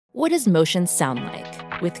What does motion sound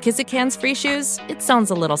like? With Kizikans free shoes, it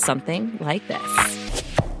sounds a little something like this.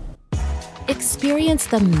 Experience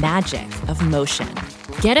the magic of motion.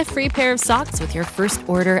 Get a free pair of socks with your first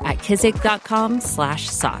order at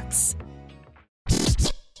kizik.com/socks.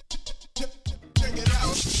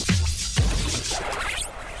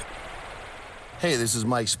 Hey, this is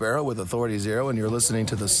Mike Sparrow with Authority Zero, and you're listening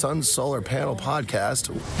to the Sun Solar Panel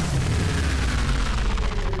Podcast.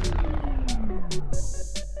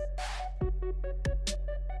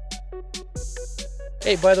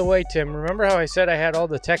 Hey, by the way, Tim, remember how I said I had all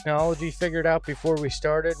the technology figured out before we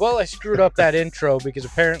started? Well, I screwed up that intro because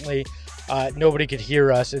apparently nobody could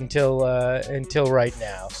hear us until right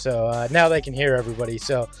now. So now they can hear everybody.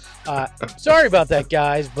 So sorry about that,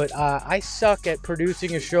 guys, but I suck at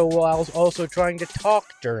producing a show while also trying to talk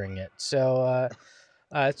during it. So,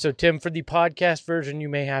 Tim, for the podcast version, you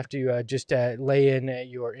may have to just lay in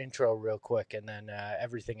your intro real quick, and then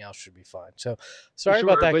everything else should be fine. So sorry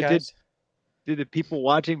about that, guys. Did the people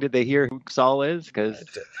watching, did they hear who Saul is? Because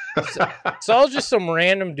Saul's just some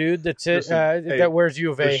random dude that wears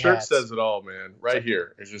U of A hats. The shirt hats. says it all, man. Right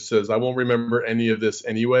here. It just says, I won't remember any of this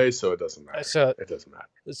anyway, so it doesn't matter. It doesn't matter.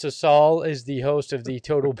 So Saul is the host of the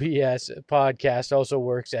Total BS podcast, also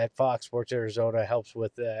works at Fox Sports Arizona, helps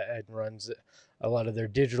with and runs a lot of their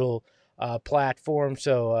digital platform.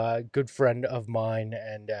 So good friend of mine,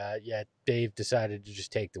 and Dave decided to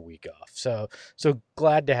just take the week off. So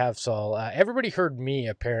glad to have Saul. Everybody heard me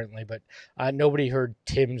apparently, but nobody heard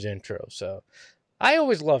Tim's intro. So I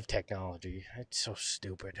always love technology. It's so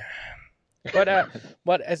stupid. But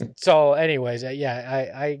Saul, anyways,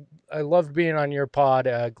 I loved being on your pod.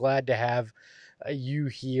 Glad to have you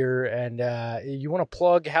here, and you want to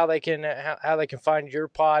plug how they can find your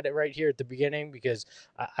pod right here at the beginning, because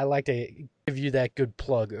I like to give you that good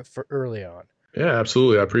plug for early on. Yeah,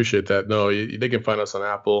 absolutely. I appreciate that. No, they can find us on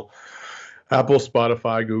Apple,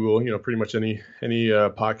 Spotify, Google, pretty much any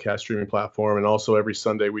podcast streaming platform. And also every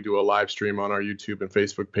Sunday we do a live stream on our YouTube and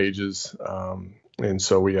Facebook pages. And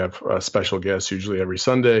so we have special guests usually every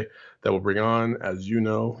Sunday that we'll bring on. As you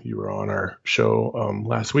know, you were on our show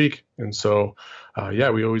last week. And so,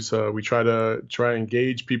 we always we try to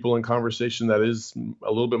engage people in conversation that is a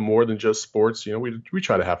little bit more than just sports. We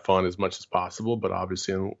try to have fun as much as possible, but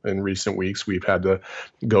obviously in recent weeks we've had to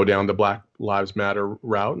go down the Black Lives Matter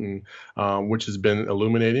route, and which has been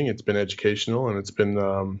illuminating. It's been educational, and it's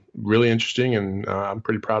been really interesting. And I'm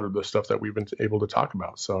pretty proud of the stuff that we've been able to talk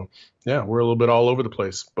about. So yeah, we're a little bit all over the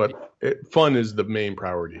place, but fun is the main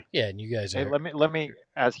priority. Yeah, and you guys. Hey, let me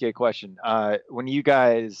ask you a question.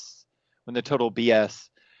 When the Total BS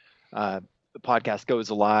podcast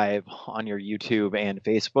goes live on your YouTube and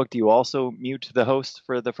Facebook, do you also mute the host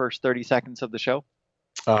for the first 30 seconds of the show?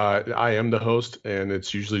 I am the host, and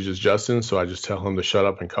it's usually just Justin, so I just tell him to shut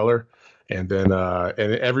up and color. And then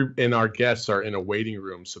and our guests are in a waiting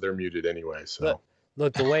room, so they're muted anyway. So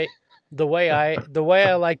look, the way I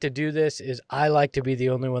like to do this is I like to be the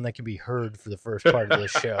only one that can be heard for the first part of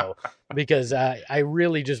this show, because I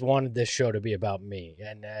really just wanted this show to be about me,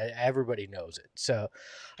 and everybody knows it. So,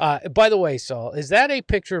 by the way, Saul, is that a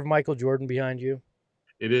picture of Michael Jordan behind you?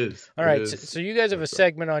 It is. All right. So you guys have a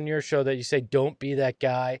segment on your show that you say, "Don't be that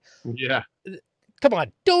guy." Yeah. Come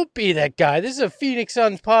on, don't be that guy. This is a Phoenix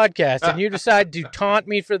Suns podcast, and you decide to taunt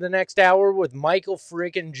me for the next hour with Michael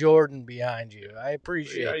freaking Jordan behind you. I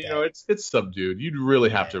appreciate that. It's subdued. You'd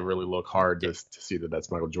really have to really look hard to see that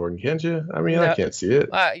that's Michael Jordan, can't you? I mean, I can't see it.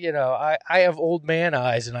 I have old man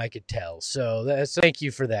eyes, and I could tell. So thank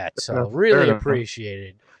you for that. So really appreciate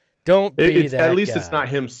it. Don't be that At least guy. It's not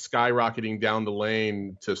him skyrocketing down the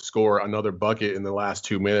lane to score another bucket in the last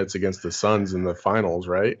 2 minutes against the Suns in the finals,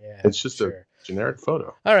 right? Yeah, it's just a generic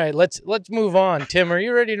photo. All right, let's move on. Tim, are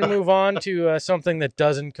you ready to move on to something that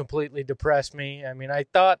doesn't completely depress me? I mean, I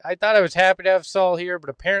thought I was happy to have Saul here,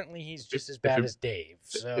 but apparently he's just as bad as Dave.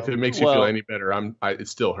 So. If it makes you feel any better, it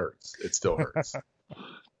still hurts. It still hurts.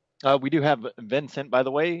 We do have Vincent, by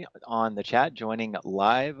the way, on the chat, joining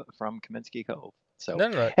live from Kaminsky Cove. So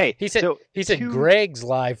no. Hey, he said Greg's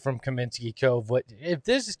live from Kaminsky Cove. If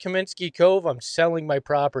this is Kaminsky Cove, I'm selling my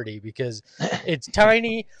property because it's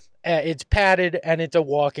tiny, it's padded, and it's a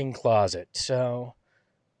walk-in closet. So,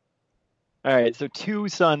 all right. So 2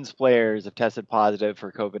 Suns players have tested positive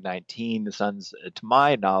for COVID-19. The Suns, to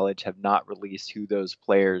my knowledge, have not released who those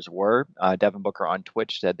players were. Devin Booker on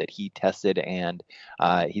Twitch said that he tested and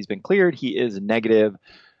he's been cleared. He is negative.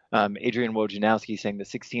 Adrian Wojnarowski saying that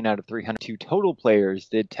 16 out of 302 total players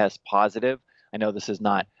did test positive. I know this is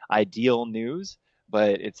not ideal news,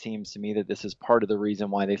 but it seems to me that this is part of the reason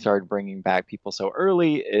why they started bringing back people so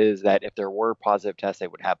early, is that if there were positive tests, they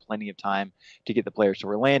would have plenty of time to get the players to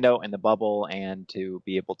Orlando in the bubble and to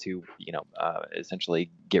be able to, essentially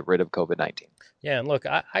get rid of COVID-19. Yeah, and look,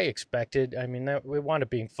 I expected. I mean, we wound up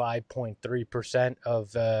being 5.3%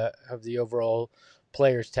 of the overall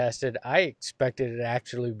players tested. I expected it to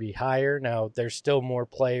actually be higher. Now, there's still more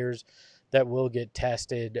players that will get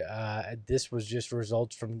tested. This was just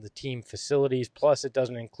results from the team facilities. Plus, it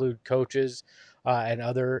doesn't include coaches and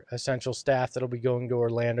other essential staff that'll be going to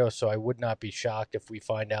Orlando. So I would not be shocked if we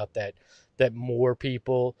find out that more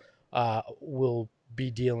people will be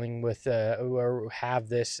dealing with or have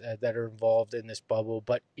this that are involved in this bubble.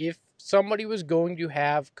 But if somebody was going to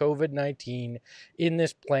have COVID-19 in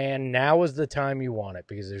this plan, now is the time you want it,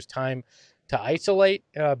 because there's time to isolate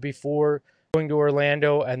before going to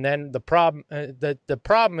Orlando. And then the problem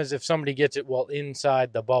is if somebody gets it while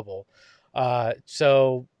inside the bubble.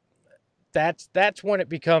 So that's when it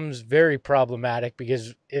becomes very problematic,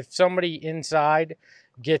 because if somebody inside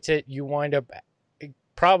gets it, you wind up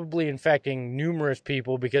probably infecting numerous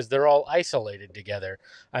people because they're all isolated together.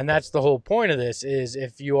 And that's the whole point of this, is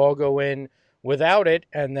if you all go in without it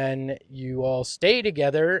and then you all stay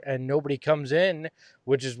together and nobody comes in,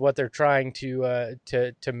 which is what they're trying to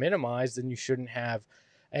minimize, then you shouldn't have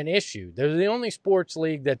an issue. They're the only sports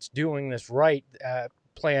league that's doing this right,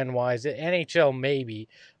 plan-wise. NHL maybe.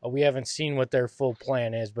 We haven't seen what their full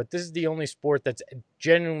plan is, but this is the only sport that's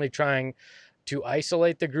genuinely trying to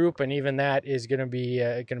isolate the group, and even that is going to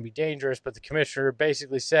be dangerous. But the commissioner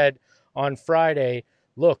basically said on Friday,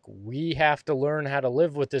 look, we have to learn how to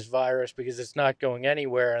live with this virus because it's not going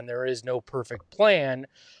anywhere, and there is no perfect plan,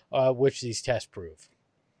 which these tests prove.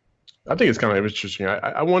 I think it's kind of interesting.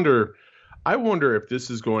 I wonder if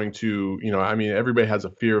this is going to, everybody has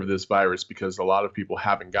a fear of this virus because a lot of people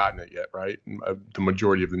haven't gotten it yet, right? The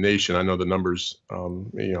majority of the nation. I know the numbers,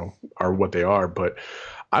 are what they are, but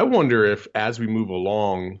I wonder if, as we move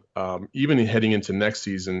along, even heading into next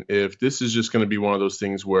season, if this is just going to be one of those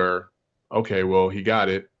things where, okay, well, he got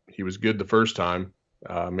it, he was good the first time.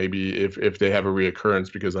 Maybe if they have a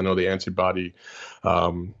reoccurrence, because I know the antibody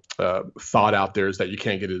thought out there is that you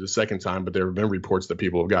can't get it a second time, but there have been reports that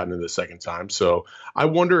people have gotten it a second time. So I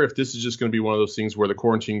wonder if this is just going to be one of those things where the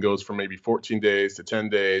quarantine goes from maybe 14 days to 10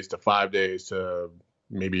 days to 5 days to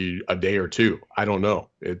maybe a day or two. I don't know.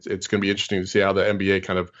 It's going to be interesting to see how the NBA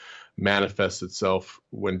kind of manifests itself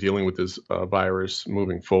when dealing with this virus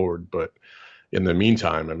moving forward. But in the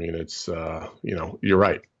meantime, I mean, it's, you're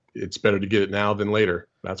right. It's better to get it now than later.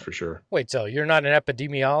 That's for sure. Wait, so you're not an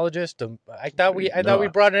epidemiologist? I thought we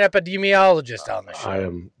brought an epidemiologist on the show. I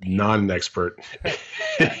am not an expert,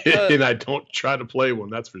 and I don't try to play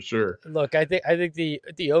one. That's for sure. Look, I think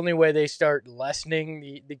the only way they start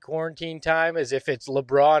lessening the quarantine time is if it's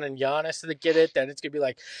LeBron and Giannis that get it. Then it's gonna be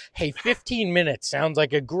like, hey, 15 minutes sounds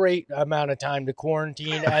like a great amount of time to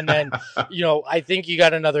quarantine, and then I think you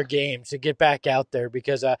got another game to get back out there,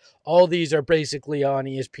 because all these are basically on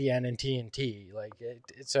ESPN and TNT. Like,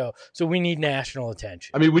 so we need national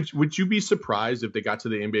attention. I mean, would you be surprised if they got to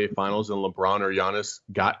the NBA Finals and LeBron or Giannis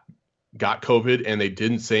got COVID and they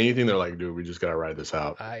didn't say anything? They're like, dude, we just gotta ride this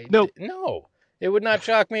out. No, it would not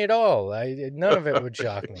shock me at all. None of it would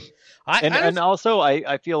shock me. And also,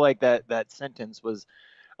 I feel like that sentence was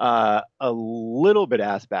a little bit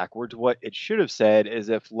ass backwards. What it should have said is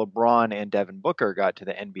if LeBron and Devin Booker got to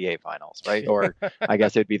the NBA Finals, right? Or I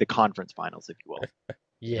guess it'd be the conference finals, if you will.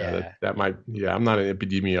 Yeah, that might. Yeah, I'm not an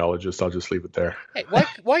epidemiologist. I'll just leave it there. Hey,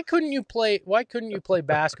 why couldn't you play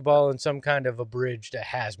basketball in some kind of abridged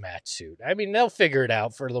hazmat suit? I mean, they'll figure it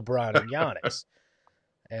out for LeBron and Giannis.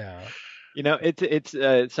 Yeah.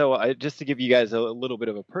 It's so just to give you guys a little bit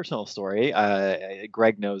of a personal story.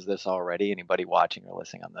 Greg knows this already. Anybody watching or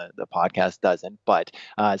listening on the podcast doesn't. But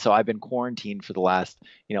so I've been quarantined for the last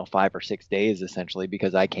 5 or 6 days essentially,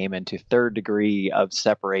 because I came into third degree of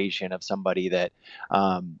separation of somebody that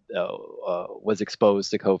was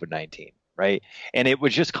exposed to COVID-19, right? And it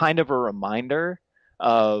was just kind of a reminder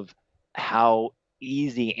of how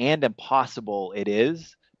easy and impossible it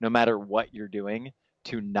is, no matter what you're doing,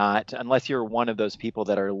 to not, unless you're one of those people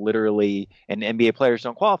that are literally, and NBA players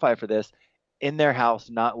don't qualify for this, in their house,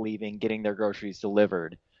 not leaving, getting their groceries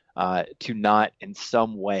delivered, to not in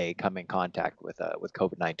some way come in contact with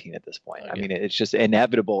COVID-19 at this point. Okay. I mean, it's just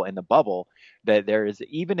inevitable in the bubble that there is,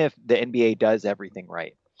 even if the NBA does everything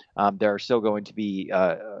right, there are still going to be,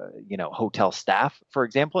 hotel staff, for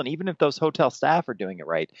example, and even if those hotel staff are doing it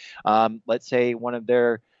right, let's say one of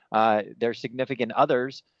their significant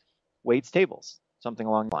others waits tables, something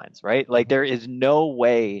along the lines, right? Like, there is no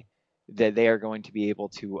way that they are going to be able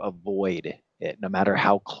to avoid no matter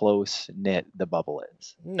how close knit the bubble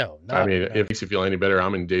is. No, I mean, if it makes you feel any better,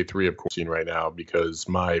 I'm in day 3 of quarantine right now because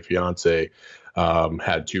my fiance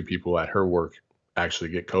had 2 people at her work actually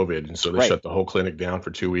get COVID, and so they shut the whole clinic down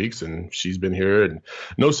for 2 weeks, and she's been here and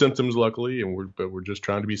no symptoms, luckily, and we're just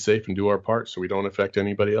trying to be safe and do our part so we don't affect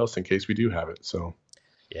anybody else in case we do have it. So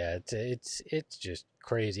yeah, it's just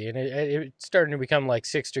crazy, and it's starting to become like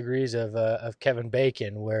 6 degrees of Kevin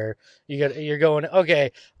Bacon, where you're going,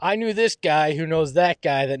 okay, I knew this guy who knows that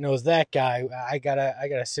guy that knows that guy. I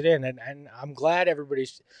gotta sit in, and I'm glad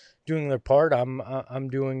everybody's doing their part. I'm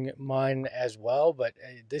doing mine as well, but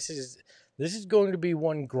this is going to be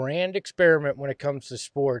one grand experiment when it comes to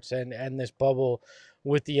sports and this bubble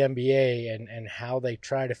with the NBA and how they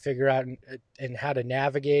try to figure out and how to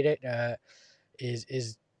navigate it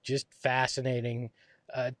is just fascinating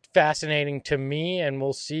to me, and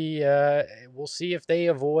we'll see if they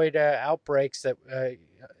avoid outbreaks that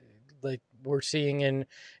like we're seeing in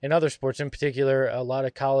other sports. In particular, a lot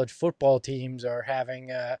of college football teams are having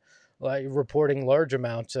reporting large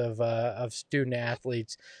amounts of student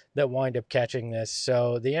athletes that wind up catching this.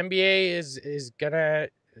 So the NBA is gonna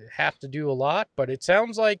have to do a lot, but it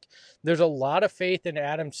sounds like there's a lot of faith in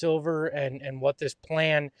Adam Silver and what this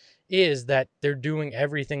plan is, that they're doing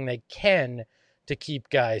everything they can to keep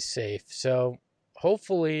guys safe. So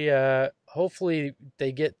hopefully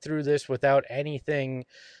they get through this without anything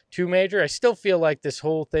too major. I still feel like this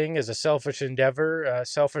whole thing is a selfish endeavor,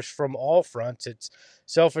 selfish from all fronts. It's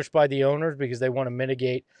selfish by the owners because they want to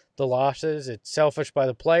mitigate the losses. It's selfish by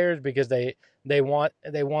the players because they want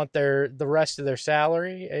the rest of their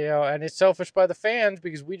salary, and it's selfish by the fans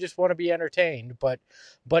because we just want to be entertained. But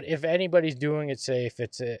if anybody's doing it safe,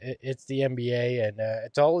 it's the NBA, and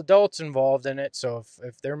it's all adults involved in it. So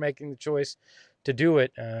if they're making the choice to do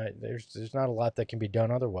it, there's not a lot that can be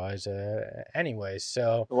done otherwise. Anyways,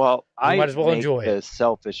 so I might as well enjoy the it.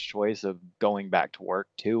 Selfish choice of going back to work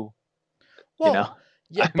too. Well,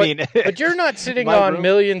 yeah, but you're not sitting on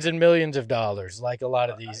millions and millions of dollars like a lot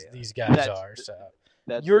of these guys are. So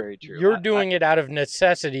that's very true. You're doing it out of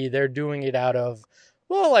necessity. They're doing it out of,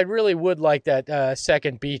 well, I really would like that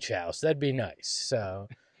second beach house. That'd be nice. So,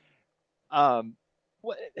 I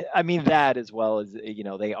mean, that as well as,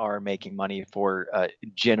 they are making money for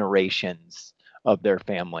generations of their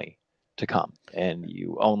family to come, and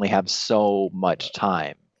you only have so much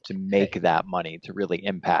time to make that money to really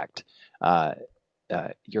impact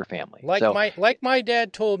your family. Like my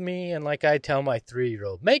dad told me, and like I tell my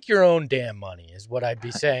 3-year-old, make your own damn money is what I'd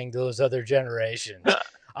be saying to those other generations.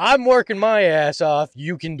 I'm working my ass off.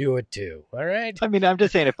 You can do it too. All right. I mean, I'm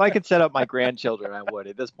just saying, if I could set up my grandchildren, I would.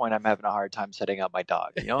 At this point, I'm having a hard time setting up my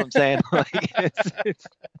dog. You know what I'm saying? Well,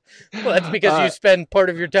 that's because you spend part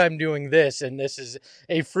of your time doing this, and this is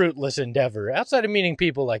a fruitless endeavor outside of meeting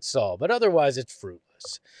people like Saul, but otherwise it's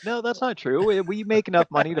fruitless. No, that's not true. We make enough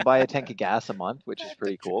money to buy a tank of gas a month, which is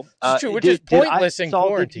pretty cool. It's true, which is pointless in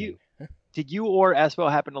quarantine. Did you or Espo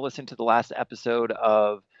happen to listen to the last episode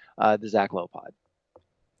of the Zach Lowe pod?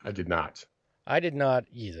 I did not. I did not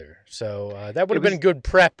either. So that would have been good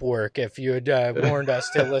prep work if you had warned us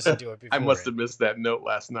to listen to it before. I must have missed that note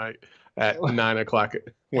last night at 9:00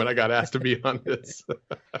 when I got asked to be on this.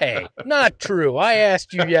 Hey, not true. I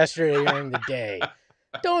asked you yesterday during the day.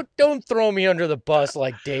 Don't throw me under the bus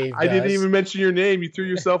like Dave does. I didn't even mention your name. You threw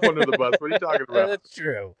yourself under the bus. What are you talking about? That's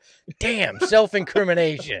true. Damn,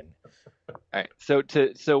 self-incrimination. All right.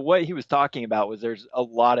 So what he was talking about was there's a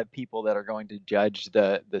lot of people that are going to judge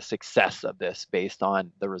the success of this based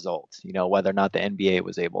on the results. Whether or not the NBA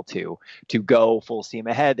was able to go full steam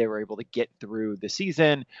ahead, they were able to get through the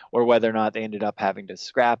season, or whether or not they ended up having to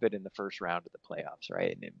scrap it in the first round of the playoffs,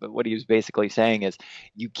 right? But what he was basically saying is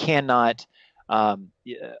you cannot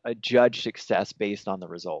judge success based on the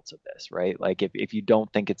results of this, right? Like if you don't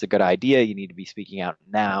think it's a good idea, you need to be speaking out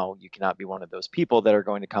now. You cannot be one of those people that are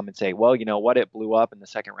going to come and say, well, you know what, it blew up in the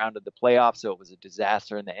second round of the playoffs, so it was a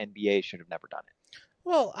disaster and the NBA should have never done it.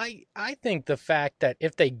 Well, I think the fact that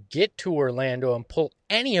if they get to Orlando and pull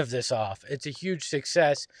any of this off, it's a huge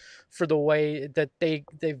success for the way that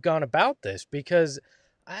they've gone about this, because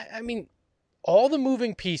I mean, all the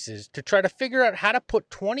moving pieces to try to figure out how to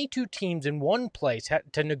put 22 teams in one place,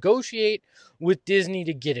 to negotiate with Disney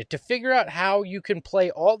to get it, to figure out how you can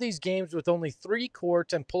play all these games with only 3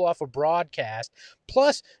 courts and pull off a broadcast,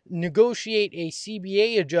 plus negotiate a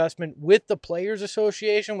CBA adjustment with the Players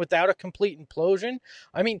Association without a complete implosion.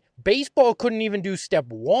 I mean, baseball couldn't even do step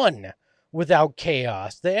 1 without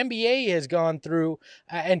chaos. The NBA has gone through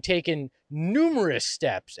and taken numerous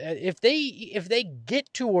steps. If they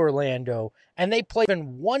get to Orlando and they play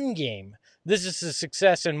even one game, this is a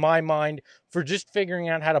success in my mind for just figuring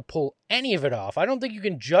out how to pull any of it off. I don't think you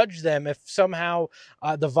can judge them if somehow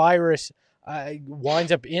the virus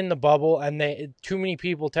winds up in the bubble and too many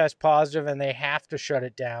people test positive and they have to shut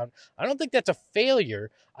it down. I don't think that's a failure.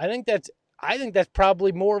 I think that's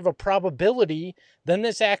probably more of a probability than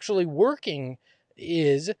this actually working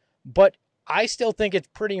is, but I still think it's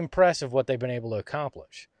pretty impressive what they've been able to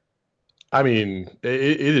accomplish. I mean,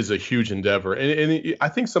 it is a huge endeavor. And I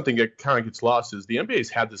think something that kind of gets lost is the NBA's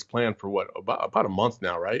had this plan for about a month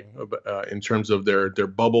now, right? In terms of their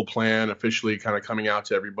bubble plan officially kind of coming out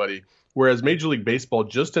to everybody. Whereas Major League Baseball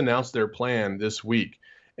just announced their plan this week.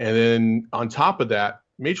 And then on top of that,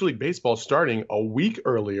 Major League Baseball starting a week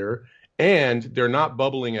earlier, and they're not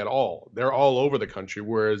bubbling at all. They're all over the country,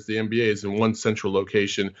 whereas the NBA is in one central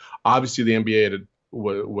location. Obviously, the NBA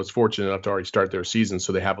was fortunate enough to already start their season,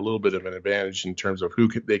 so they have a little bit of an advantage in terms of who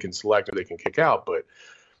they can select or they can kick out. But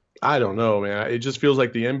I don't know, man. It just feels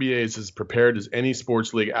like the NBA is as prepared as any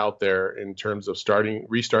sports league out there in terms of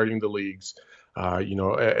restarting the leagues.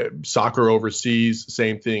 Soccer overseas,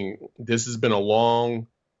 same thing. This has been a long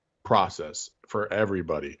process for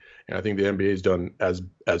everybody, and I think the NBA has done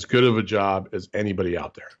as good of a job as anybody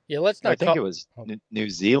out there. Yeah, let's not. I think it was New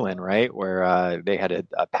Zealand, right, where they had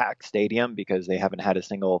a packed stadium because they haven't had a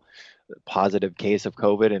single positive case of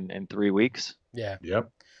COVID in 3 weeks. Yeah. Yep.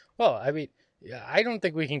 Well, I mean, I don't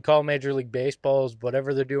think we can call Major League Baseball's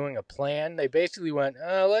whatever they're doing a plan. They basically went,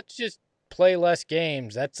 let's just play less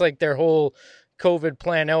games. That's like their whole COVID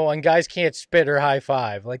plan. Oh, and guys can't spit or high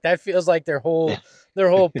five. Like that feels like their whole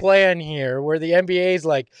plan here, where the NBA is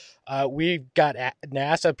like, we've got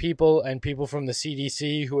NASA people and people from the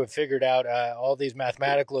CDC who have figured out all these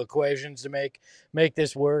mathematical equations to make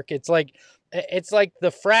this work. It's like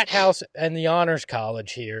the frat house and the honors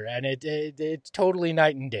college here, and it's totally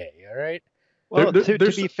night and day. All right. Well, to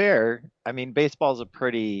be fair, I mean, baseball's a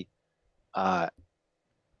pretty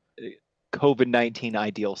COVID-19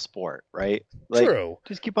 ideal sport, right? Like, true.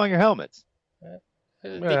 Just keep on your helmets.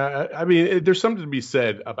 I mean, there's something to be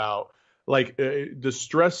said about like the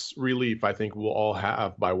stress relief I think we'll all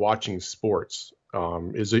have by watching sports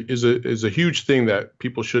is a huge thing that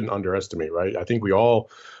people shouldn't underestimate, right? I think we all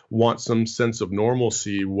want some sense of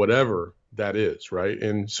normalcy, whatever that is, right?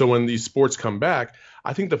 And so when these sports come back,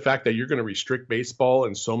 I think the fact that you're going to restrict baseball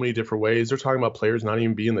in so many different ways, they're talking about players not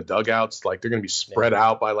even being in the dugouts, like they're going to be spread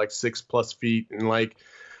out by like 6+ feet. And like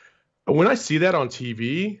when I see that on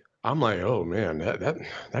TV, I'm like, oh man,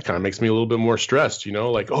 that kind of makes me a little bit more stressed,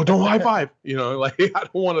 like, oh, don't high five, like I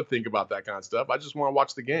don't want to think about that kind of stuff. I just want to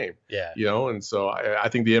watch the game, and so I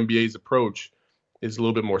think the NBA's approach is a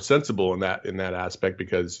little bit more sensible in that aspect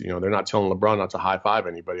because, they're not telling LeBron not to high five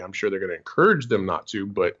anybody. I'm sure they're going to encourage them not to,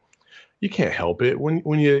 but you can't help it.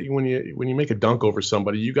 When you make a dunk over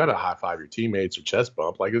somebody, you got to high five your teammates or chest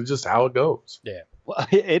bump. Like it's just how it goes. Yeah. Well,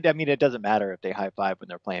 it doesn't matter if they high five when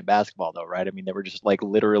they're playing basketball, though, right? I mean, they were just like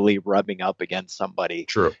literally rubbing up against somebody.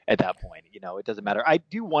 True. At that point. It doesn't matter. I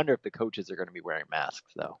do wonder if the coaches are going to be wearing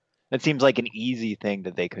masks, though. That seems like an easy thing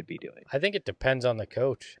that they could be doing. I think it depends on the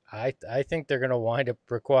coach. I think they're going to wind up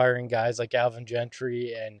requiring guys like Alvin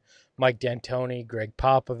Gentry and Mike D'Antoni, Greg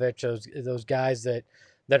Popovich, those guys that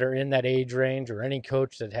are in that age range, or any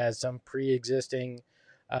coach that has some pre-existing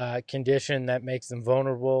condition that makes them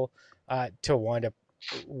vulnerable to wind up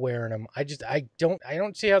wearing them. I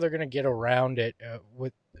don't see how they're going to get around it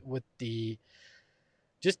with the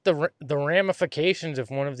ramifications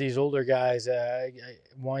if one of these older guys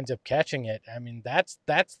winds up catching it. I mean, that's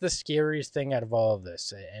the scariest thing out of all of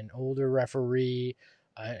this. An older referee,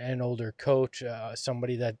 an older coach,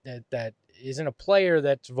 somebody that isn't a player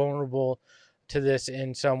that's vulnerable to this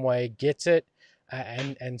in some way gets it,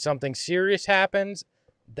 and something serious happens.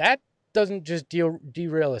 That doesn't just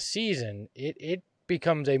derail a season. It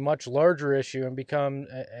becomes a much larger issue and becomes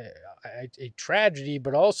a tragedy,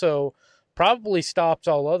 but also probably stops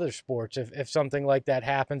all other sports if something like that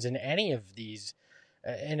happens in any of these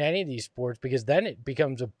sports, because then it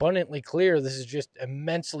becomes abundantly clear this is just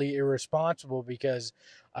immensely irresponsible, because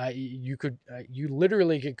you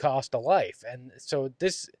literally could cost a life. And so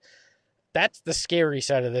that's the scary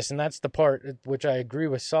side of this, and that's the part which I agree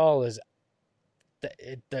with Saul is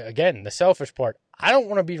again the selfish part. I don't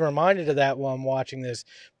want to be reminded of that while I'm watching this,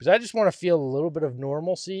 because I just want to feel a little bit of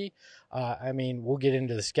normalcy. I mean, we'll get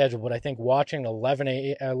into the schedule, but I think watching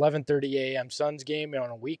 11:30 a.m. Suns game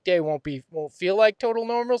on a weekday won't feel like total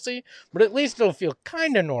normalcy, but at least it'll feel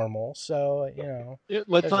kind of normal. So,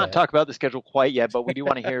 let's not talk about the schedule quite yet, but we do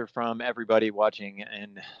want to hear from everybody watching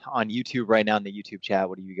and on YouTube right now in the YouTube chat.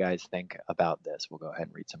 What do you guys think about this? We'll go ahead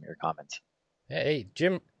and read some of your comments. Hey,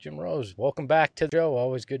 Jim Rose, welcome back to the show.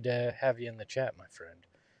 Always good to have you in the chat, my friend.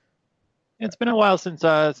 It's been a while since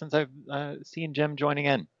I've seen Jim joining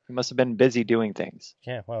in. He must have been busy doing things.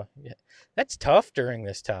 Yeah, well, yeah, that's tough during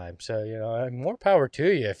this time. So, more power to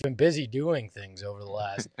you if you've been busy doing things over the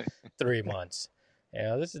last 3 months.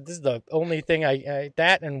 This is the only thing I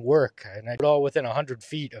that and work, and I do it all within 100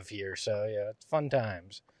 feet of here. So, yeah, it's fun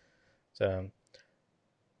times. So,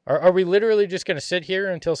 are we literally just going to sit here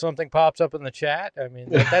until something pops up in the chat? I mean,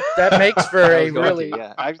 that makes for a really...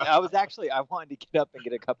 Yeah, I wanted to get up and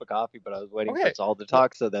get a cup of coffee, but I was waiting for Saul to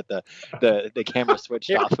talk so that the camera switched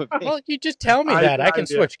off of me. Well, you just tell me that. I can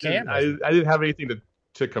switch cameras. I didn't have anything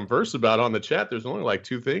to converse about on the chat. There's only like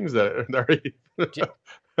 2 things that are...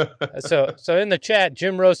 So in the chat,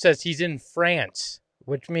 Jim Rose says he's in France,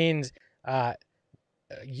 which means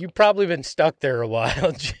you've probably been stuck there a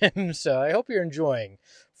while, Jim. So I hope you're enjoying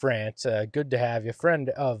France. Good to have you. Friend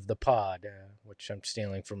of the pod, which I'm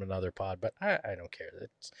stealing from another pod, but I don't care.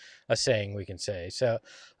 That's a saying we can say. So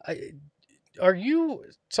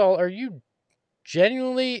Saul, are you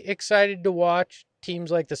genuinely excited to watch teams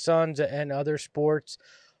like the Suns and other sports?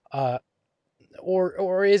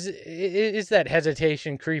 Or is that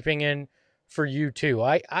hesitation creeping in for you too?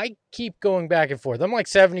 I keep going back and forth. I'm like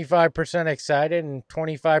 75% excited and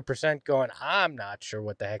 25% going, I'm not sure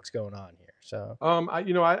what the heck's going on here. So,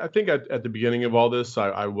 I think at the beginning of all this,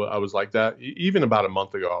 I was like that. Even about a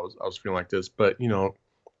month ago, I was feeling like this. But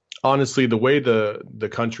honestly, the way the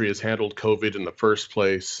country has handled COVID in the first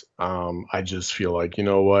place, I just feel like, you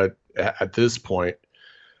know what, at this point,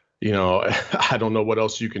 I don't know what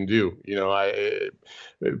else you can do.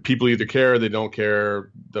 People either care or they don't care.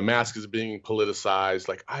 The mask is being politicized.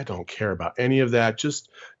 Like, I don't care about any of that. Just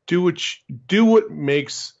do what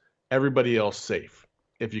makes everybody else safe.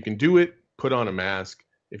 If you can do it, put on a mask.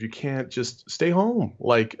 If you can't, just stay home.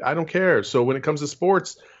 Like, I don't care. So when it comes to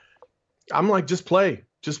sports, I'm like, just play.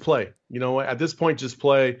 At this point, just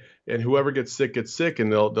play. And whoever gets sick,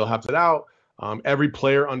 and they'll have to get out. Every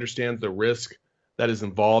player understands the risk that is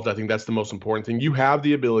involved. I think that's the most important thing. You have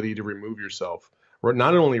the ability to remove yourself,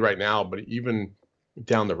 not only right now, but even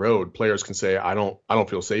down the road. Players can say, I don't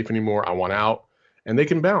feel safe anymore. I want out, and they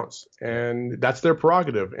can bounce, and that's their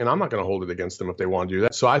prerogative. And I'm not going to hold it against them if they want to do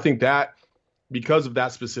that. So I think that because of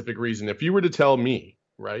that specific reason, if you were to tell me,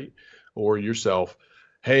 right, or yourself,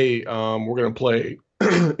 hey, we're going to play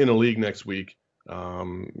in a league next week,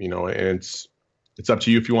 and it's up to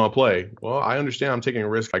you if you want to play. Well, I understand. I'm taking a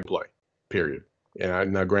risk. I can play, period.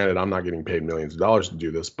 And now, granted, I'm not getting paid millions of dollars to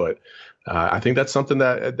do this, but I think that's something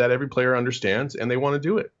that every player understands, and they want to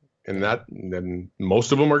do it. And then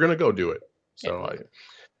most of them are going to go do it. So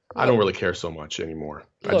I don't really care so much anymore.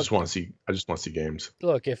 I just want to see games.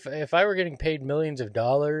 Look, if I were getting paid millions of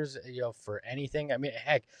dollars, for anything, I mean,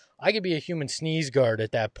 heck, I could be a human sneeze guard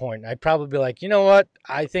at that point. I'd probably be like, you know what?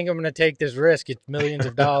 I think I'm going to take this risk. It's millions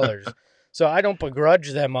of dollars. So I don't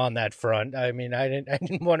begrudge them on that front. I mean, I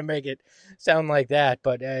didn't want to make it sound like that,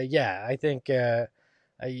 but yeah, I think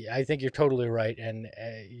you're totally right. And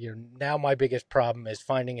now my biggest problem is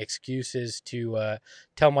finding excuses to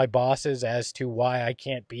tell my bosses as to why I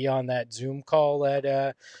can't be on that Zoom call at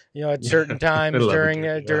at certain times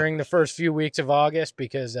during the first few weeks of August,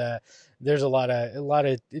 because there's a lot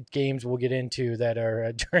of games we'll get into that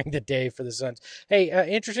are during the day for the Suns. Hey,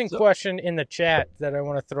 interesting question in the chat that I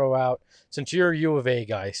want to throw out, since you're a U of A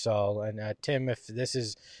guy, Saul, and Tim, if this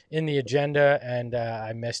is in the agenda and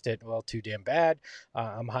I missed it, well, too damn bad.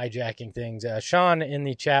 I'm hijacking things. Sean in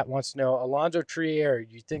the chat wants to know, Alonzo Trier,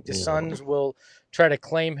 you think the Suns will try to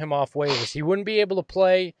claim him off waivers? He wouldn't be able to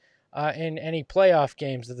play in any playoff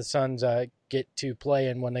games that the Suns get to play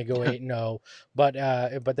in when they go 8-0,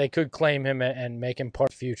 but they could claim him and make him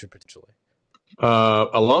part of the future potentially.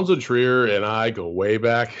 Alonzo Trier and I go way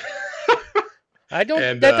back. That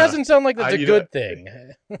doesn't sound like that's a good thing.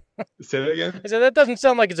 Say that again? I said that doesn't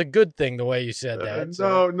sound like it's a good thing the way you said that.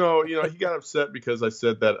 No, he got upset because I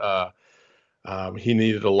said that he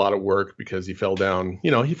needed a lot of work because he fell down.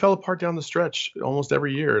 He fell apart down the stretch almost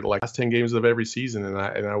every year, like last 10 games of every season, and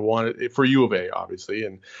I wanted it for U of A, obviously,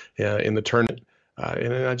 and in the tournament.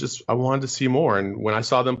 And I wanted to see more. And when I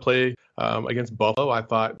saw them play against Buffalo, I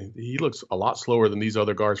thought he looks a lot slower than these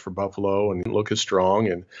other guards for Buffalo and didn't look as strong.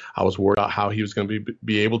 And I was worried about how he was going to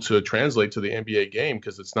be able to translate to the NBA game,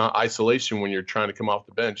 because it's not isolation when you're trying to come off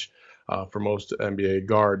the bench for most NBA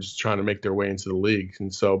guards trying to make their way into the league.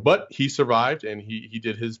 And so, but he survived and he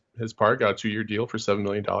did his part, got a 2-year deal for $7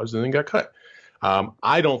 million and then got cut.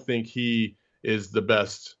 I don't think he is the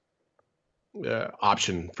best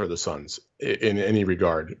option for the Suns in any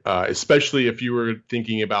regard, especially if you were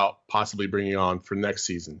thinking about possibly bringing on for next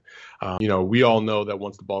season. We all know that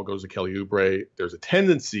once the ball goes to Kelly Oubre, there's a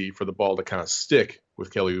tendency for the ball to kind of stick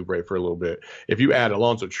with Kelly Oubre for a little bit. If you add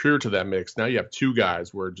Alonzo Trier to that mix, now you have two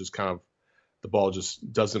guys where just kind of the ball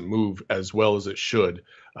just doesn't move as well as it should,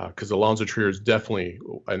 because Alonzo Trier is definitely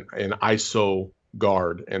an ISO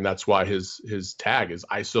guard, and that's why his tag is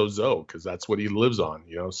ISO Zoe, because that's what he lives on.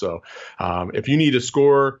 So if you need a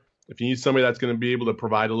scorer, if you need somebody that's going to be able to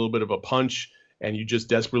provide a little bit of a punch, and you just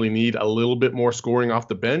desperately need a little bit more scoring off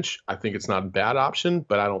the bench, I think it's not a bad option,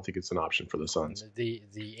 but I don't think it's an option for the Suns. The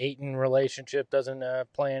Ayton relationship doesn't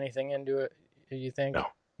play anything into it, you think? No,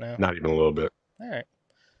 not even a little bit. All right.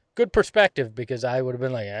 Good perspective, because I would have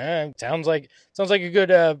been like, sounds like a good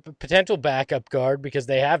potential backup guard, because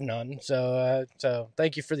they have none. So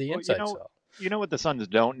thank you for the insight, Saul. You know what the Suns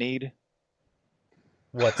don't need?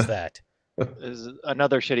 What's that? Is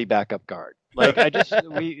another shitty backup guard. Like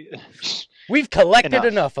we've collected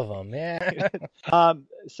enough of them. Yeah.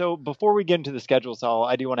 So before we get into the schedule, Saul,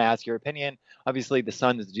 I do want to ask your opinion. Obviously, the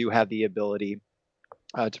Suns do have the ability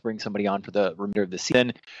to bring somebody on for the remainder of the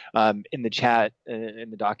season. In the chat, in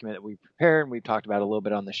the document that we prepared, and we've talked about a little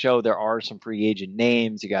bit on the show, there are some free agent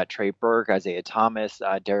names. You got Trey Burke, Isaiah Thomas,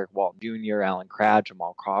 Derek Walton Jr., Alan Crabb,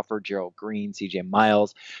 Jamal Crawford, Gerald Green, CJ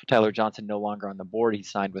Miles, Tyler Johnson no longer on the board. He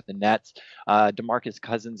signed with the Nets. DeMarcus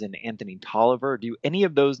Cousins and Anthony Tolliver. Do any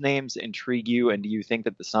of those names intrigue you, and do you think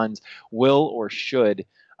that the Suns will or should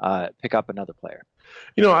pick up another player?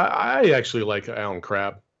 I actually like Alan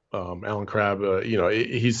Crabb. Alan Crabb,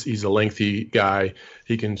 he's a lengthy guy.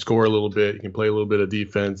 He can score a little bit. He can play a little bit of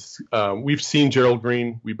defense. We've seen Gerald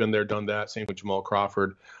Green. We've been there, done that. Same with Jamal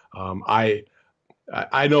Crawford. I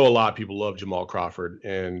know a lot of people love Jamal Crawford,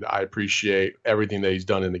 and I appreciate everything that he's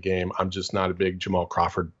done in the game. I'm just not a big Jamal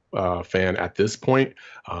Crawford fan at this point.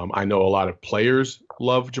 I know a lot of players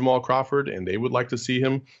love Jamal Crawford, and they would like to see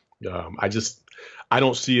him. I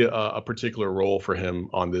don't see a particular role for him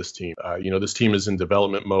on this team. This team is in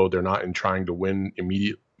development mode. They're not in trying to win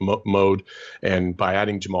immediate mode. And by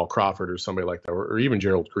adding Jamal Crawford or somebody like that, or even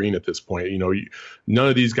Gerald Green at this point, none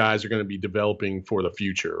of these guys are going to be developing for the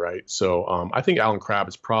future, right? So I think Alan Crabb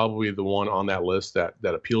is probably the one on that list that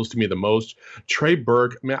appeals to me the most. Trey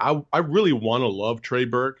Burke, man, I really want to love Trey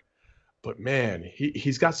Burke, but man,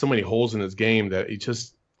 he's got so many holes in his game that it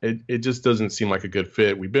just doesn't seem like a good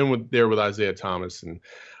fit. We've been there with Isaiah Thomas, and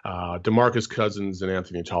DeMarcus Cousins and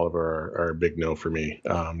Anthony Tolliver are a big no for me.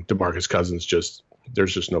 DeMarcus Cousins,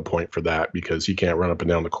 there's just no point for that, because he can't run up and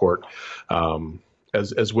down the court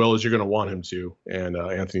as well as you're going to want him to. And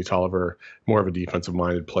Anthony Tolliver, more of a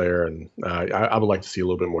defensive-minded player, and I would like to see a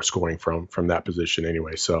little bit more scoring from that position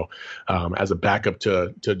anyway. So as a backup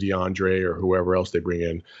to DeAndre or whoever else they bring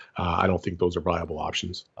in, I don't think those are viable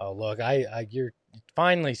options. Oh, look, you're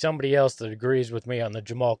finally somebody else that agrees with me on the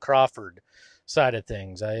Jamal Crawford side of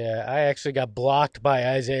things. I actually got blocked by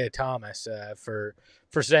Isaiah Thomas for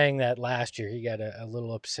saying that last year. He got a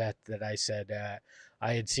little upset that I said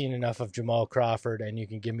I had seen enough of Jamal Crawford, and you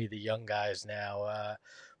can give me the young guys now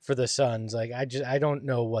for the Suns. Like, I don't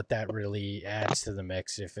know what that really adds to the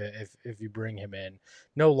mix if you bring him in.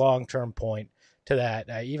 No long-term point to that.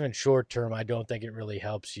 Even short-term, I don't think it really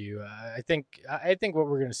helps you. I think what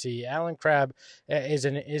we're going to see, Alan Crabb is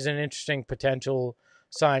an interesting potential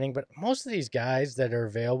signing, but most of these guys that are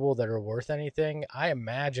available that are worth anything, I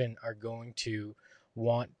imagine are going to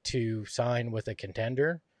want to sign with a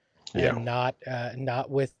contender. Yeah. And not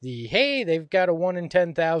with the, hey, they've got a 1 in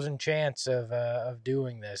 10,000 chance of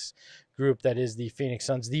doing this group that is the Phoenix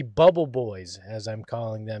Suns, the Bubble Boys, as I'm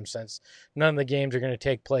calling them, since none of the games are going to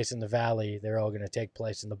take place in the Valley. They're all going to take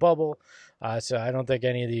place in the bubble. So I don't think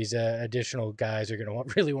any of these additional guys are going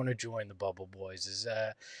to really want to join the Bubble Boys,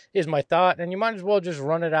 is my thought. And you might as well just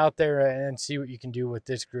run it out there and see what you can do with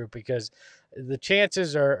this group, because the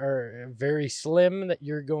chances are very slim that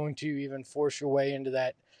you're going to even force your way into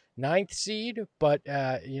that 9th seed, but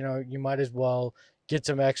you might as well get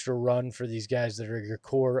some extra run for these guys that are your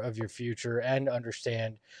core of your future, and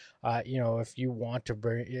understand, if you want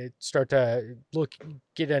to start to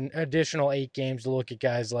get an additional 8 games to look at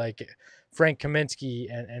guys like Frank Kaminsky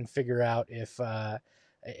and figure out if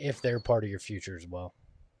they're part of your future as well.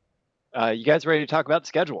 You guys ready to talk about the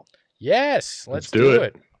schedule? Yes, let's do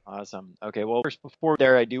it. Awesome. Okay, well, first, before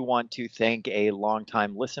there, I do want to thank a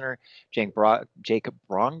longtime listener, Jacob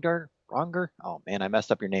Bronger. Oh, man, I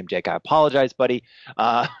messed up your name, Jake. I apologize, buddy.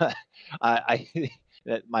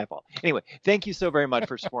 My fault. Anyway, thank you so very much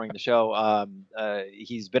for supporting the show.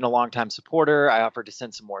 He's been a longtime supporter. I offered to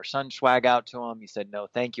send some more Sun swag out to him. He said, no,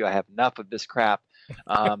 thank you. I have enough of this crap.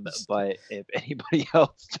 But if anybody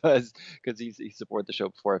else does, because he supported the show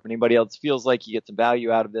before, if anybody else feels like you get some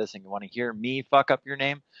value out of this and you want to hear me fuck up your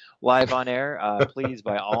name live on air, please,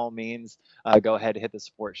 by all means, go ahead and hit the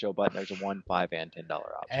support show button. There's a $1, $5, and $10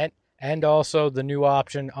 option. And also the new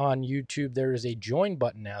option on YouTube, there is a join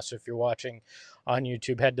button now. So if you're watching on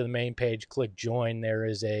YouTube, head to the main page, click join. There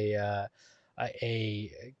is a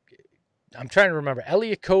I'm trying to remember,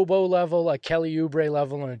 Elliot Kobo level, a Kelly Oubre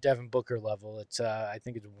level, and a Devin Booker level. It's I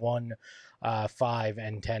think it's $1, $5,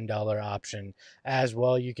 and $10 option as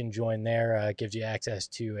well. You can join there. It gives you access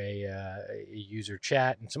to a user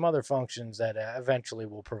chat and some other functions that eventually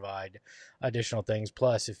will provide additional things.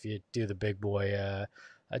 Plus, if you do the big boy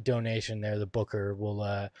a donation there, the Booker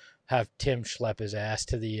will have Tim schlep his ass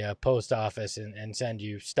to the post office and send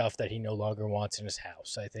you stuff that he no longer wants in his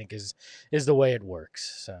house, I think is the way it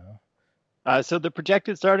works. So the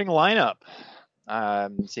projected starting lineup,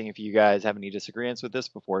 seeing if you guys have any disagreements with this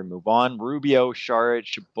before we move on. Rubio,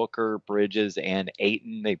 Saric, Booker, Bridges, and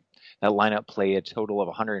Ayton. That lineup played a total of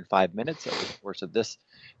 105 minutes over the course of this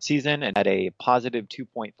season and had a positive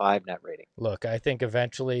 2.5 net rating. Look, I think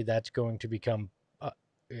eventually that's going to become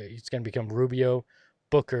it's going to become Rubio,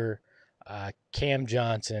 Booker, Cam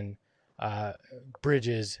Johnson,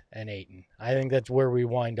 Bridges, and Ayton. I think that's where we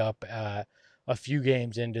wind up a few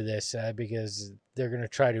games into this because they're going to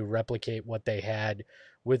try to replicate what they had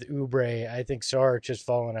with Oubre. I think Saric has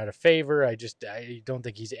fallen out of favor. I don't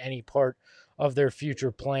think he's any part of their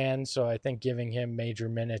future plan. So I think giving him major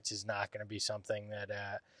minutes is not going to be something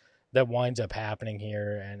that winds up happening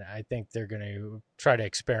here. And I think they're going to try to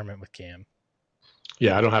experiment with Cam.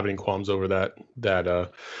 Yeah, I don't have any qualms over that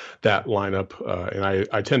lineup, and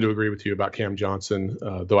I tend to agree with you about Cam Johnson.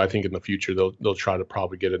 Though I think in the future they'll try to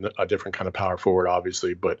probably get a different kind of power forward,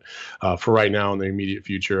 obviously. But for right now, in the immediate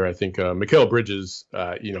future, I think Mikal Bridges,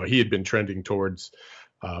 he had been trending towards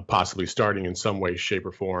possibly starting in some way, shape,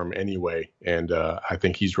 or form anyway, and I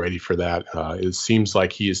think he's ready for that. It seems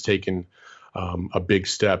like he has taken a big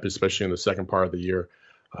step, especially in the second part of the year.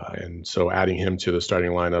 And so adding him to the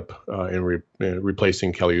starting lineup and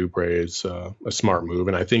replacing Kelly Oubre is a smart move.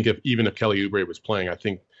 And I think if Kelly Oubre was playing, I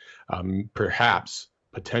think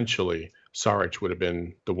potentially Saric would have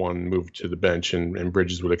been the one moved to the bench and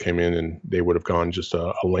Bridges would have came in and they would have gone just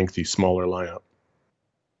a lengthy, smaller lineup.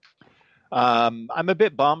 I'm a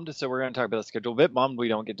bit bummed. So we're going to talk about the schedule. A bit bummed we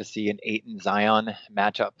don't get to see an Ayton Zion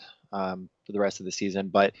matchup for the rest of the season.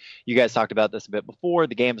 But you guys talked about this a bit before.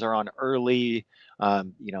 The games are on early,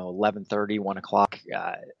 11:30, 1 o'clock.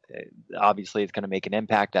 Obviously, it's going to make an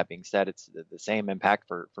impact. That being said, it's the same impact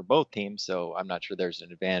for both teams. So I'm not sure there's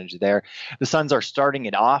an advantage there. The Suns are starting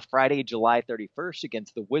it off Friday, July 31st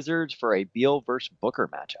against the Wizards for a Beal versus Booker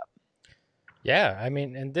matchup. Yeah, I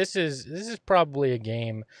mean, and this is probably a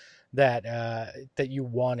game that you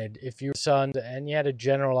wanted if you're Suns and you had a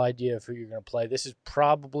general idea of who you're going to play. This is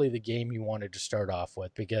probably the game you wanted to start off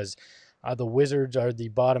with because the Wizards are the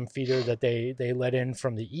bottom feeder that they let in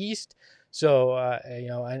from the East. So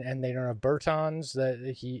and they don't have Bertans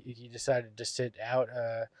that he decided to sit out.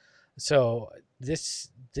 So this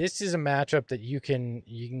is a matchup that you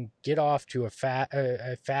can get off to a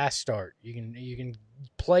fast start. You can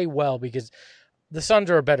play well because the Suns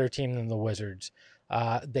are a better team than the Wizards.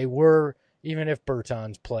 They were, even if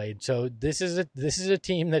Bertans played. So this is a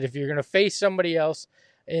team that if you're going to face somebody else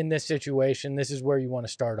in this situation, this is where you want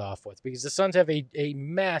to start off with because the Suns have a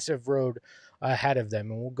massive road ahead of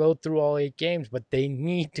them, and we'll go through all 8 games, but they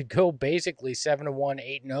need to go basically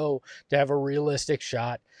 7-1, 8-0 to have a realistic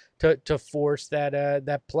shot to force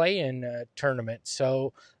that play-in tournament.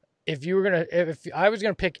 So if I was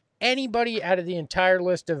gonna pick anybody out of the entire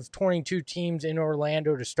list of 22 teams in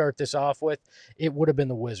Orlando to start this off with, it would have been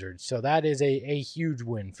the Wizards. So that is a huge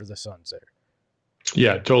win for the Suns there.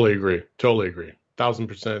 Yeah, totally agree.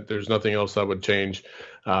 1,000%. There's nothing else I would change.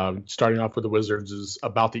 Starting off with the Wizards is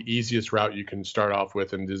about the easiest route you can start off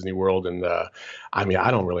with in Disney World. And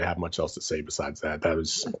I don't really have much else to say besides that. That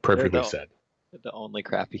was perfectly said. The only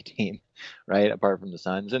crappy team, right? Apart from the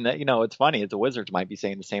Suns. And that, it's funny, the Wizards might be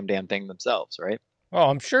saying the same damn thing themselves, right? Oh,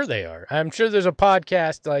 I'm sure they are. I'm sure there's a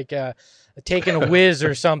podcast like Taking a Whiz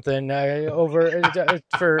or something over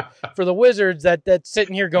for the Wizards that's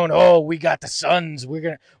sitting here going, "Oh, we got the Suns.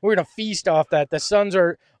 We're gonna feast off that. The Suns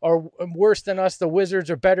are worse than us. The Wizards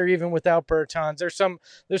are better even without Bertans."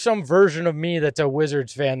 There's some version of me that's a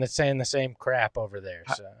Wizards fan that's saying the same crap over there.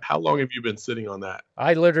 So how long have you been sitting on that?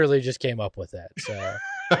 I literally just came up with that. So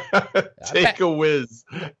Take a whiz.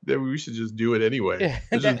 Then we should just do it anyway.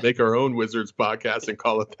 Let's just make our own Wizards podcast and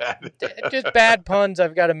call it that. Just bad puns.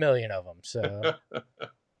 I've got a million of them. So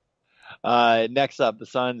next up, the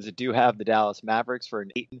Suns do have the Dallas Mavericks for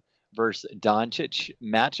an Ayton versus Doncic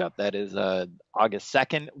matchup. That is August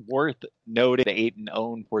 2nd. Worth noting that Ayton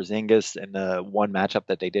owned Porzingis in the one matchup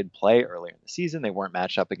that they did play earlier in the season. They weren't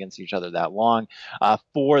matched up against each other that long.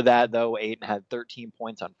 For that, though, Ayton had 13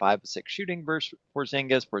 points on 5 of 6 shooting versus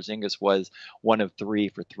Porzingis. Porzingis was 1 of 3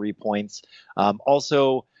 for 3 points.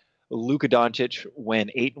 Also, Luka Doncic,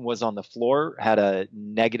 when Ayton was on the floor, had a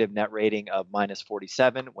negative net rating of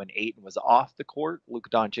 -47. When Ayton was off the court, Luka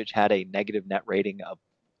Doncic had a negative net rating of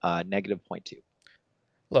 -0.2.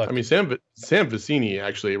 look, I mean, Sam Vecini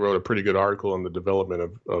actually wrote a pretty good article on the development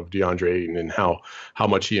of DeAndre Ayton and how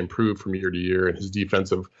much he improved from year to year, and his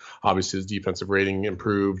defensive rating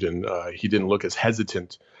improved, and he didn't look as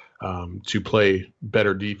hesitant to play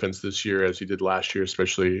better defense this year as he did last year,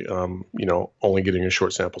 especially only getting a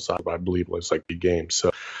short sample size. I believe it was like 8 games.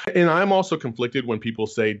 So, and I'm also conflicted when people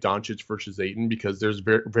say Doncic versus Ayton, because there's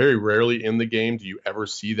very, very rarely in the game do you ever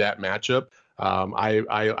see that matchup.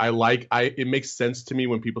 It makes sense to me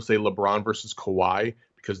when people say LeBron versus Kawhi,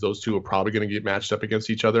 because those two are probably going to get matched up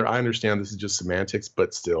against each other. I understand this is just semantics,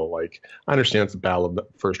 but still, I understand it's a battle of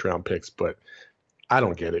first round picks, but I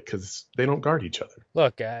don't get it because they don't guard each other.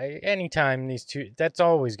 Look, anytime these two, that's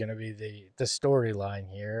always going to be the storyline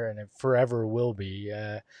here, and it forever will be.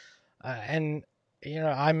 And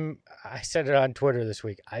I said it on Twitter this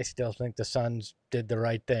week. I still think the Suns did the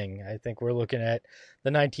right thing. I think we're looking at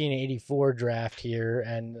the 1984 draft here,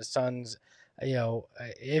 and the Suns,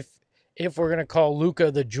 if we're going to call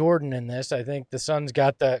Luka the Jordan in this, I think the Suns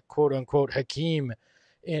got the quote unquote Hakeem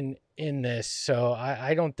in this. So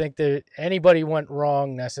I don't think that anybody went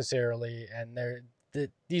wrong necessarily, and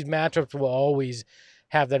these matchups will always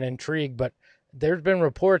have that intrigue. But there's been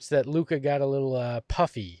reports that Luka got a little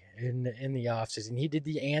puffy in the offseason. He did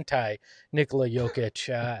the anti-Nikola Jokic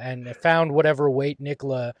and found whatever weight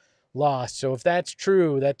Nikola lost. So if that's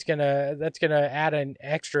true, that's gonna add an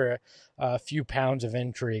extra few pounds of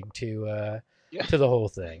intrigue to the whole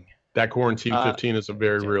thing. That quarantine 15 is a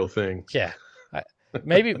very real thing. Yeah.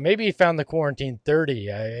 Maybe he found the quarantine 30,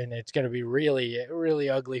 and it's going to be really, really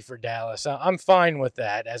ugly for Dallas. I'm fine with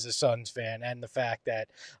that as a Suns fan, and the fact that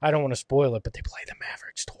I don't want to spoil it, but they play the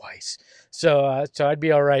Mavericks twice, so I'd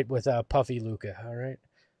be all right with puffy Luka. All right,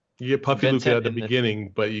 you get puffy Luka at the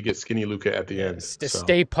beginning, but you get skinny Luka at the end.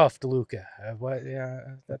 Stay puffed Luka.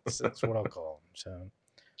 That's what I'll call him. So.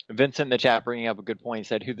 Vincent in the chat bringing up a good point. He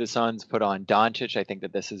said who the Suns put on Doncic. I think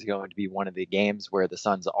that this is going to be one of the games where the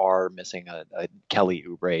Suns are missing a Kelly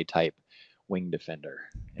Oubre type wing defender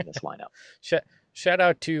in this lineup. Shout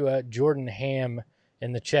out to Jordan Ham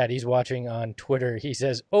in the chat. He's watching on Twitter. He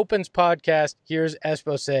says, opens podcast, here's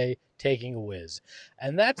Esposé taking a whiz.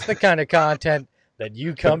 And that's the kind of content that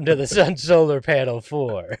you come to the Sun Solar Panel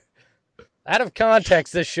for. Out of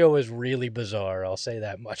context, this show is really bizarre. I'll say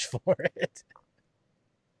that much for it.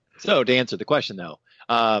 So to answer the question, though,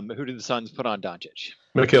 who did the Suns put on Doncic?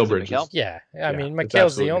 Mikal Bridges. Yeah, I mean,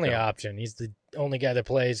 Mikal's the only option. He's the only guy that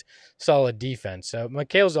plays solid defense. So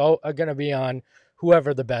Mikal's going to be on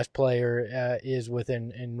whoever the best player is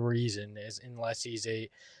within reason, unless he's a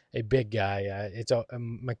big guy.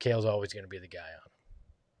 Mikal's always going to be the guy on.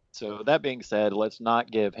 So that being said, let's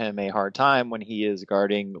not give him a hard time when he is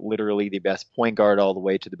guarding literally the best point guard all the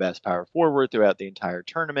way to the best power forward throughout the entire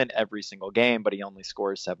tournament, every single game, but he only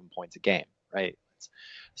scores 7 points a game, right? Let's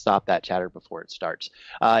stop that chatter before it starts.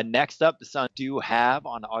 Next up, the Suns do have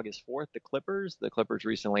on August 4th the Clippers. The Clippers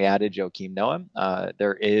recently added Joakim Noah.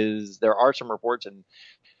 There are some reports, and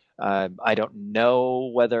I don't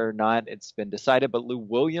know whether or not it's been decided, but Lou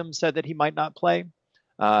Williams said that he might not play.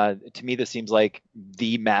 To me, this seems like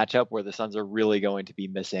the matchup where the Suns are really going to be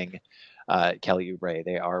missing Kelly Oubre.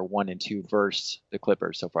 They are 1-2 versus the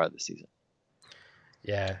Clippers so far this season.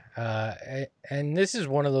 Yeah, and this is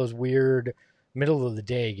one of those weird middle of the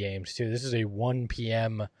day games too. This is a 1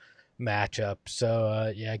 p.m. matchup,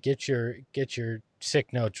 so get your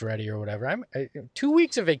sick notes ready or whatever. 2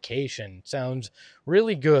 weeks of vacation sounds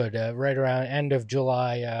really good. Right around end of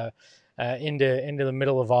July. Into the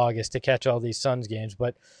middle of August to catch all these Suns games.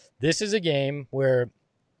 But this is a game where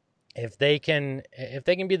if they can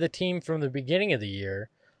be the team from the beginning of the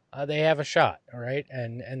year, they have a shot, all right?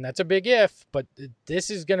 And that's a big if, but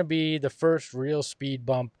this is going to be the first real speed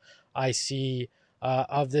bump I see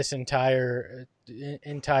of this entire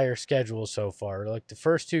schedule so far. Like the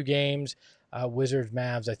first 2 games, Wizards,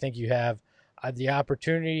 Mavs, I think you have the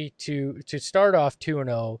opportunity to start off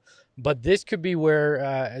 2-0, But this could be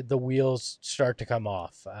where the wheels start to come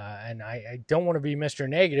off. And I don't want to be Mr.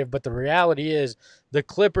 Negative, but the reality is the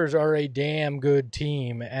Clippers are a damn good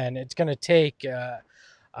team, and it's going to take a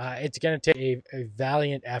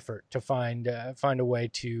valiant effort to find a way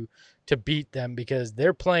to beat them, because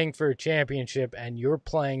they're playing for a championship and you're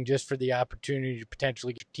playing just for the opportunity to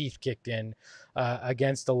potentially get your teeth kicked in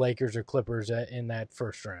against the Lakers or Clippers in that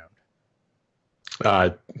first round.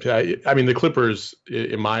 I mean, the Clippers,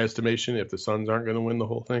 in my estimation, if the Suns aren't going to win the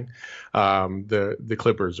whole thing, the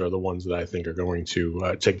Clippers are the ones that I think are going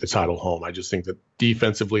to take the title home. I just think that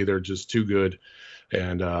defensively they're just too good,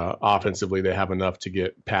 and offensively they have enough to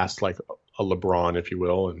get past like a LeBron, if you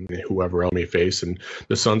will, and whoever else may face. And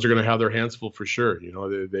the Suns are going to have their hands full for sure. You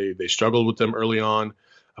know, they struggled with them early on.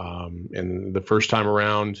 And the first time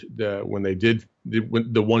around, when they did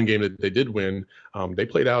the one game that they did win, they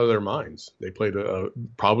played out of their minds. They played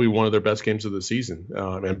probably one of their best games of the season.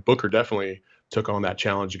 And Booker definitely took on that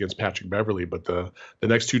challenge against Patrick Beverley, but the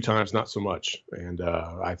next two times, not so much. And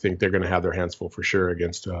I think they're going to have their hands full for sure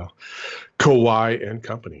against Kawhi and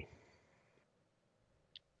company.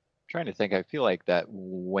 Trying to think, I feel like that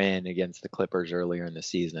win against the Clippers earlier in the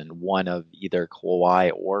season, one of either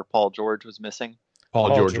Kawhi or Paul George was missing.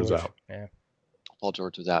 Paul George was out. Yeah. Paul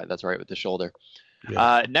George was out. That's right, with the shoulder.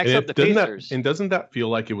 Yeah. Next up, the Pacers. Doesn't that feel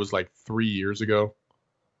like it was like 3 years ago?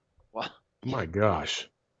 Well, oh my gosh.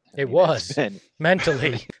 It was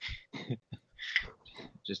mentally.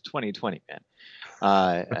 Just 2020, man.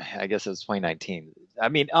 I guess it was 2019. I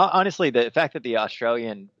mean, honestly, the fact that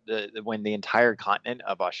when the entire continent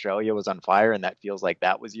of Australia was on fire, and that feels like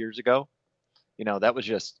that was years ago, that was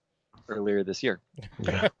just earlier this year.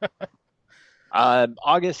 Yeah.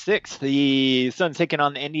 August 6th, the Suns taking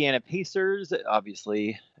on the Indiana Pacers.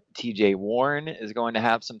 Obviously, TJ Warren is going to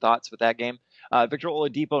have some thoughts with that game. Victor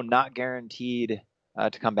Oladipo not guaranteed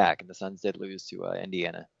to come back, and the Suns did lose to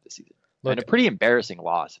Indiana this season. And a pretty embarrassing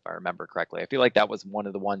loss, if I remember correctly. I feel like that was one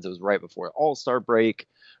of the ones that was right before All-Star break,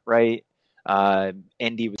 right?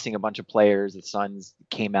 Indy was seeing a bunch of players. The Suns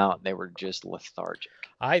came out, and they were just lethargic.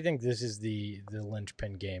 I think this is the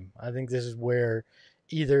linchpin game. I think this is where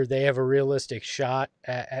either they have a realistic shot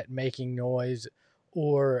at making noise,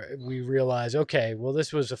 or we realize, okay, well,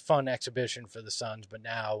 this was a fun exhibition for the Suns, but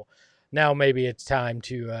now maybe it's time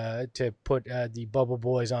to put the bubble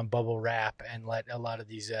boys on bubble wrap and let a lot of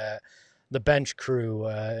these the bench crew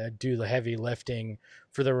do the heavy lifting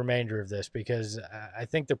for the remainder of this, because I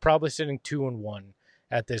think they're probably sitting 2-1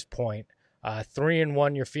 at this point.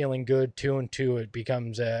 3-1, you're feeling good. 2-2, it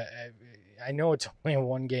becomes I know it's only a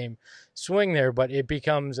one-game swing there, but it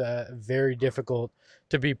becomes very difficult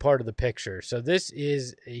to be part of the picture. So this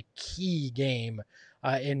is a key game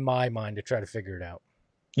in my mind to try to figure it out.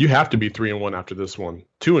 You have to be 3-1 after this one.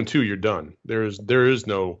 2-2, you're done. There is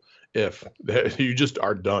no if. You just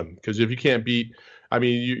are done. Because if you can't beat, I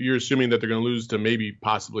mean, you're assuming that they're going to lose to maybe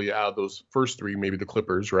possibly out of those first three, maybe the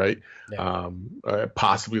Clippers, right? Yeah.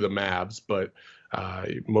 Possibly the Mavs, but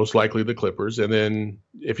most likely the Clippers. And then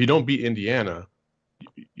if you don't beat Indiana,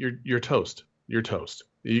 you're toast. You're toast.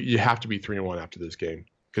 You have to be 3-1 after this game,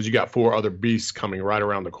 because you got four other beasts coming right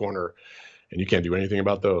around the corner, and you can't do anything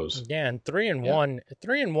about those. Yeah, and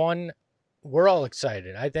 3-1, we're all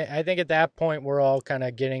excited. I think at that point we're all kind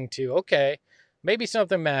of getting to, okay, maybe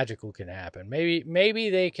something magical can happen. Maybe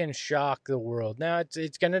they can shock the world. Now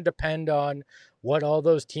it's going to depend on what all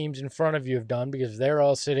those teams in front of you have done, because they're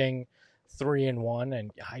all sitting 3-1,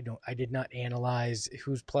 and I did not analyze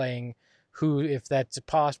who's playing who, if that's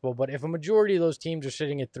possible. But if a majority of those teams are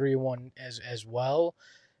sitting at 3-1 as well,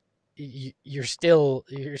 you're still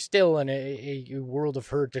in a world of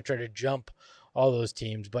hurt to try to jump all those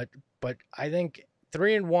teams. But I think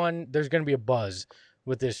 3-1, there's going to be a buzz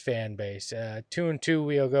with this fan base. 2-2,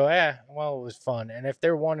 we'll go, well, it was fun. And if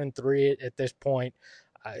they're 1-3 at this point,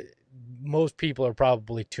 most people are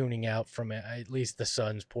probably tuning out from at least the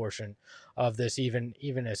Suns portion of this, even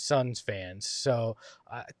as Suns fans. So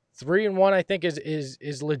 3-1, I think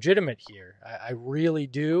is legitimate here. I really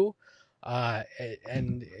do.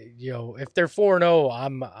 And if they're 4-0,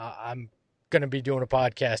 I'm going to be doing a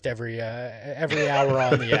podcast every hour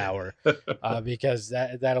on the hour, because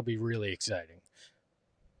that'll be really exciting.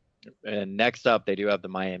 And next up, they do have the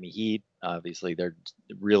Miami Heat. Obviously, they're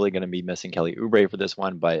really going to be missing Kelly Oubre for this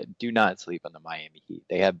one, but do not sleep on the Miami Heat.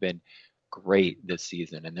 They have been great this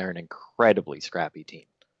season, and they're an incredibly scrappy team.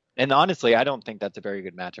 And honestly, I don't think that's a very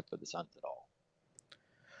good matchup for the Suns at all.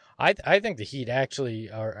 I think the Heat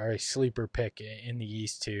actually are a sleeper pick in the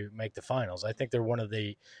East to make the finals. I think they're one of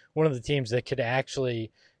the teams that could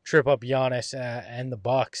actually trip up Giannis and the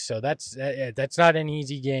Bucks. So that's not an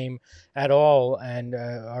easy game at all. And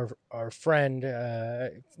our friend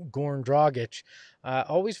Goran Dragic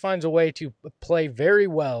always finds a way to play very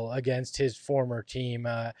well against his former team,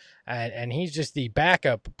 and he's just the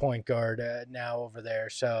backup point guard now over there.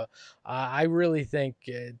 So I really think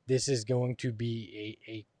this is going to be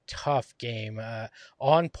a tough game,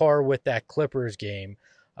 on par with that Clippers game.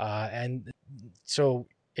 And so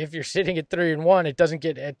if you're sitting at 3-1, it doesn't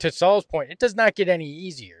get, to Saul's point, it does not get any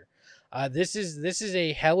easier. This is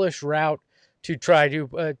a hellish route to try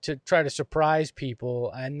to surprise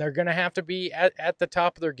people, and they're going to have to be at the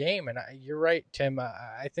top of their game. And you're right, Tim.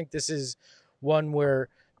 I think this is one where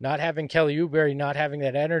not having Kelly Oubre, not having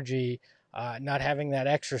that energy, not having that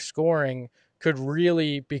extra scoring could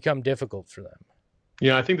really become difficult for them.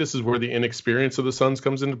 Yeah, I think this is where the inexperience of the Suns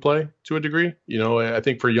comes into play to a degree. I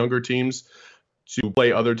think for younger teams to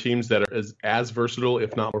play other teams that are as versatile,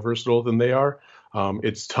 if not more versatile than they are,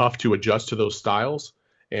 it's tough to adjust to those styles.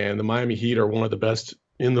 And the Miami Heat are one of the best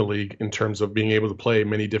in the league in terms of being able to play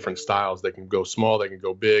many different styles. They can go small, they can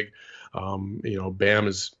go big. Bam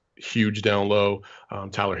is huge down low.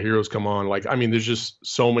 Tyler Hero's come on. There's just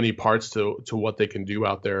so many parts to what they can do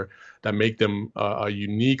out there that make them a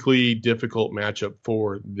uniquely difficult matchup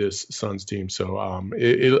for this Suns team. So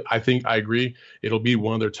I think I agree. It'll be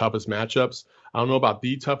one of their toughest matchups. I don't know about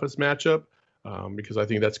the toughest matchup because I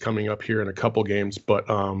think that's coming up here in a couple games. But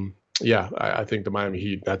I think the Miami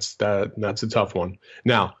Heat, that's a tough one.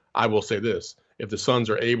 Now, I will say this. If the Suns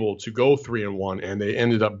are able to go 3-1 and they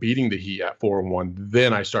ended up beating the Heat at 4-1,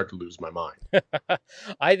 then I start to lose my mind.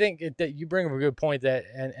 I think that you bring up a good point that,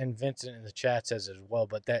 and Vincent in the chat says as well,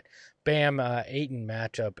 but that Bam Ayton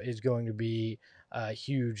matchup is going to be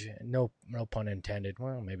huge. No pun intended.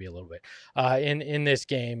 Well, maybe a little bit in this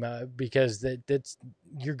game because that's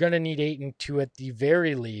you're going to need Ayton to at the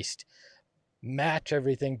very least match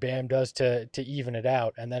everything Bam does to even it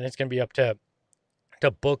out, and then it's going to be up to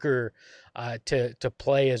Booker to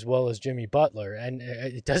play as well as Jimmy Butler. And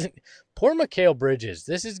it doesn't, poor Mikal Bridges,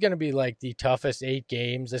 this is going to be like the toughest 8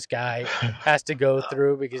 games this guy has to go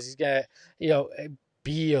through because he's got,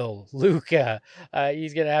 Beal, Luka,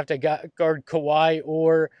 he's going to have to guard Kawhi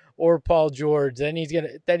or Paul George. Then he's going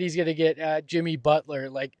to get Jimmy Butler.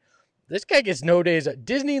 Like, this guy gets no days.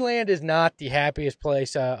 Disneyland is not the happiest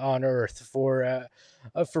place on earth for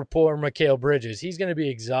poor Mikal Bridges. He's going to be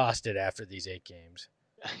exhausted after these 8 games.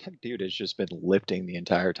 Dude has just been lifting the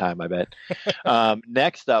entire time, I bet.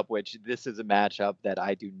 Next up, which this is a matchup that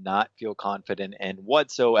I do not feel confident in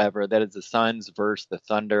whatsoever. That is the Suns versus the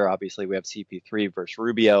Thunder. Obviously, we have CP3 versus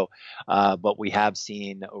Rubio, but we have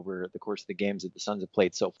seen over the course of the games that the Suns have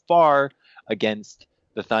played so far against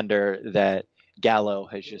the Thunder that Gallo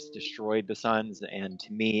has just destroyed the Suns. And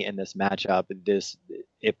to me, in this matchup,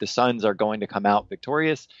 if the Suns are going to come out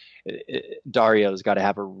victorious, Dario's got to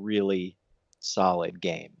have a really solid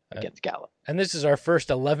game against Gallo. And this is our first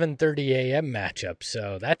 11:30 a.m. matchup,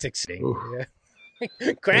 so that's exciting.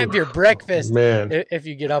 Yeah. Grab your breakfast, man, if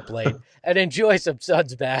you get up late, and enjoy some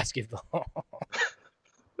Suns basketball.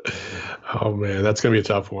 Oh man, that's going to be a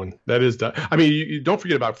tough one. That is tough. I mean, you don't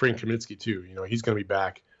forget about Frank Kaminsky too. He's going to be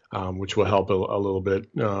back, which will help a little bit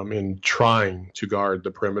in trying to guard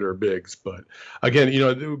the perimeter bigs. But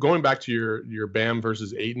again, going back to your Bam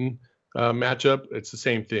versus Ayton matchup, it's the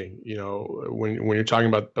same thing. When you're talking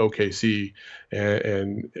about OKC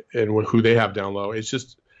and who they have down low, it's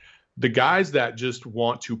just the guys that just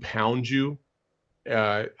want to pound you.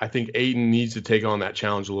 I think Ayton needs to take on that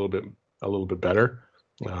challenge a little bit better.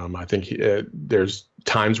 I think there's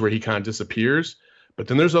times where he kind of disappears, but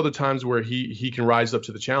then there's other times where he can rise up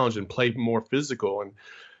to the challenge and play more physical. And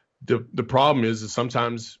the problem is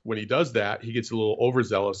sometimes when he does that, he gets a little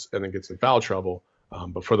overzealous and then gets in foul trouble.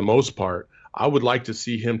 But for the most part, I would like to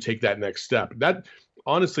see him take that next step. That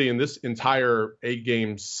honestly, in this entire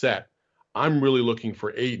 8-game set, I'm really looking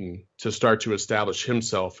for Ayton to start to establish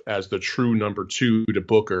himself as the true number 2 to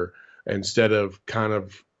Booker instead of kind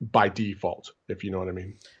of by default, if you know what I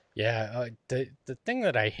mean. Yeah, the thing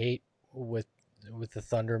that I hate with the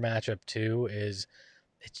Thunder matchup too is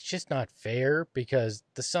it's just not fair because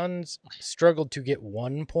the Suns struggled to get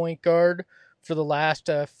 1 point guard for the last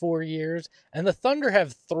 4 years, and the Thunder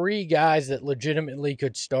have 3 guys that legitimately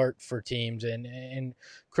could start for teams, and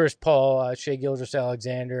Chris Paul, Shai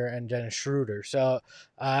Gilgeous-Alexander, and Dennis Schroeder. So,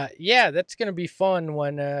 that's going to be fun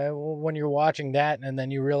when you're watching that, and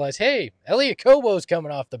then you realize, hey, Elliot Kobo's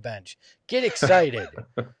coming off the bench. Get excited.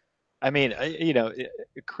 I mean,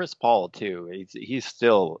 Chris Paul too. He's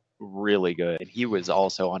still really good. He was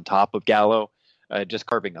also on top of Gallo, just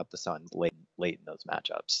carving up the Suns late in those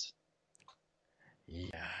matchups. Yeah,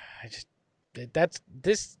 that's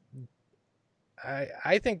this.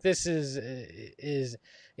 I think this is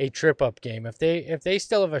a trip up game. If they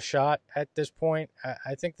still have a shot at this point,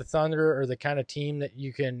 I think the Thunder are the kind of team that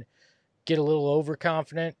you can get a little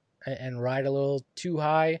overconfident and ride a little too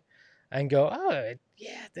high, and go, oh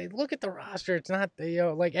yeah, they look at the roster. It's not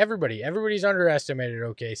like everybody's underestimated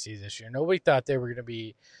OKC this year. Nobody thought they were going to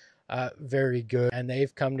be very good, and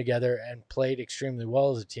they've come together and played extremely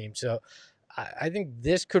well as a team. So I think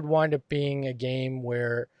this could wind up being a game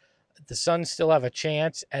where the Suns still have a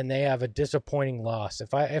chance and they have a disappointing loss.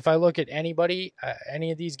 If I look at anybody,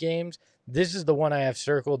 any of these games, this is the one I have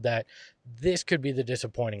circled that this could be the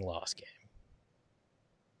disappointing loss game.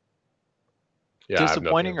 Yeah,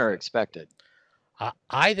 disappointing or expected?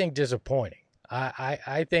 I think disappointing.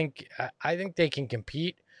 I think they can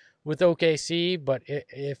compete with OKC, but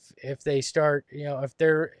if they start, if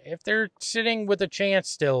they're sitting with a chance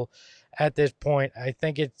still at this point, I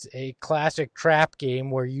think it's a classic trap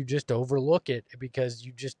game where you just overlook it because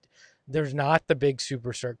there's not the big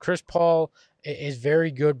superstar. Chris Paul is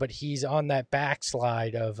very good, but he's on that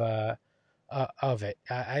backslide of it.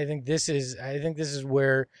 I think this is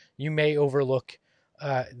where you may overlook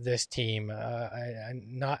this team,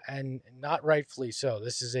 and not rightfully so.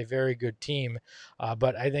 This is a very good team,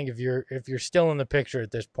 but I think if you're still in the picture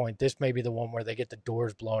at this point, this may be the one where they get the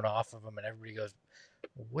doors blown off of them, and everybody goes,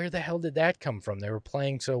 "Where the hell did that come from? They were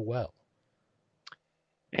playing so well."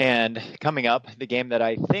 And coming up, the game that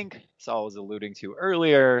I think Saul was alluding to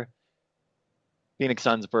earlier, Phoenix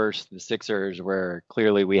Suns versus the Sixers, where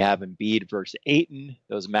clearly we have Embiid versus Ayton.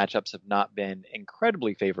 Those matchups have not been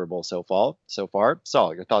incredibly favorable so far.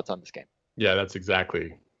 Saul, your thoughts on this game? Yeah, that's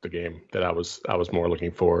exactly the game that I was more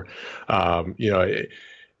looking for. Joel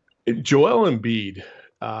Embiid,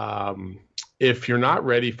 if you're not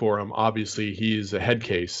ready for him, obviously he's a head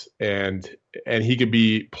case, and he could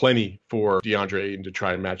be plenty for DeAndre Ayton to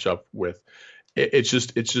try and match up with. It's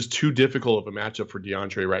just too difficult of a matchup for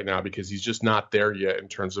DeAndre right now because he's just not there yet in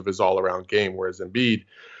terms of his all-around game. Whereas Embiid,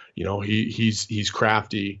 he's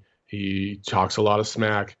crafty. He talks a lot of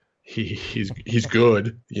smack. He's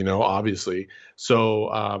good, obviously.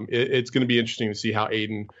 So it's going to be interesting to see how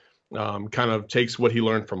Ayton kind of takes what he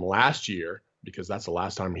learned from last year, because that's the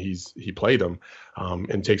last time he played him,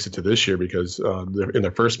 and takes it to this year because in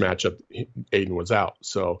their first matchup, Ayton was out.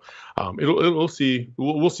 So we'll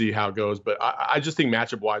see how it goes. But I just think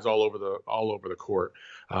matchup wise, all over the court,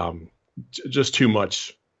 just too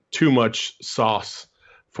much sauce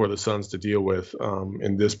for the Suns to deal with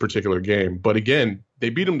in this particular game. But again,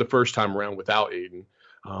 they beat him the first time around without Ayton.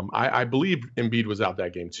 I believe Embiid was out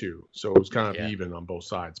that game too, so it was kind of even on both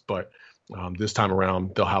sides. But this time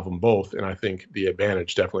around, they'll have them both, and I think the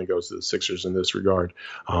advantage definitely goes to the Sixers in this regard.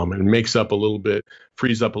 And frees up a little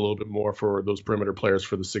bit more for those perimeter players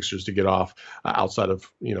for the Sixers to get off outside of,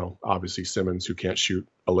 obviously Simmons, who can't shoot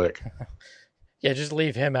a lick. Yeah, just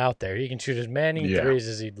leave him out there. He can shoot as many threes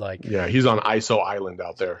as he'd like. Yeah, he's on ISO Island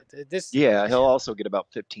out there. He'll also get about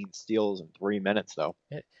 15 steals in 3 minutes, though.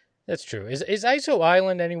 That's true. Is ISO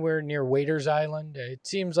Island anywhere near Waiters Island? It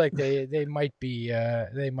seems like they might be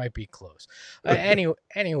close.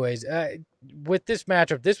 Anyways, with this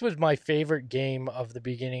matchup, this was my favorite game of the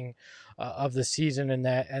beginning of the season, and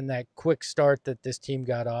that quick start that this team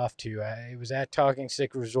got off to. It was at Talking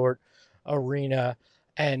Stick Resort Arena,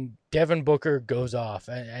 and Devin Booker goes off,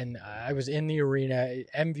 and I was in the arena.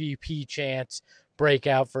 MVP chants break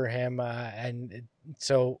out for him, and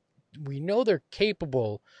so we know they're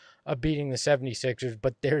capable of beating the 76ers,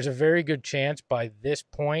 but there's a very good chance by this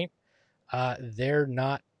point they're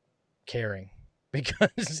not caring,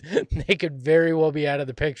 because they could very well be out of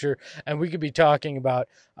the picture, and we could be talking about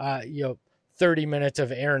 30 minutes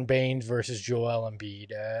of Aaron Baines versus Joel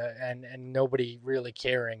Embiid, and nobody really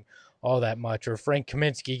caring all that much, or Frank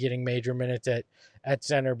Kaminsky getting major minutes at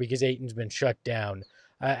center because Ayton's been shut down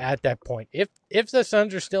at that point. If the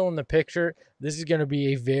Suns are still in the picture, this is going to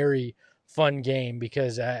be a very fun game,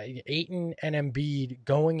 because Ayton and Embiid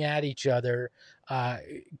going at each other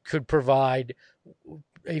could provide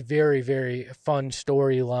a very, very fun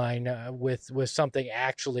storyline with something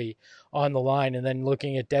actually on the line. And then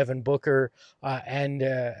looking at Devin Booker and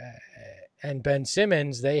Ben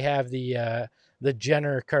Simmons, they have the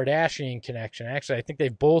Jenner Kardashian connection. Actually, I think they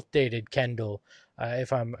both dated Kendall,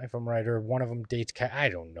 if I'm right, or one of them dates. I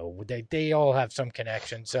don't know. They all have some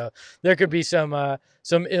connection, so there could be some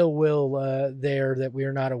ill will there that we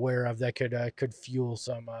are not aware of that could fuel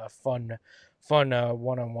some fun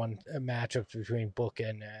one-on-one matchups between Book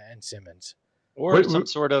and Simmons. Or some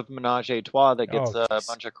sort of menage a trois that gets a geez.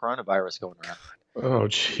 bunch of coronavirus going around. Oh,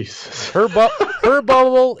 Jesus. Her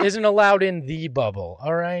bubble isn't allowed in the bubble.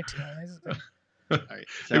 All right. All right,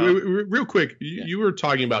 Hey, real quick, you were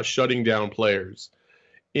talking about shutting down players.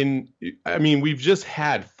 We've just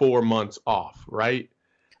had 4 months off, right?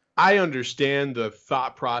 I understand the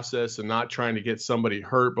thought process and not trying to get somebody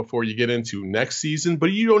hurt before you get into next season,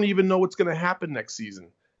 but you don't even know what's going to happen next season.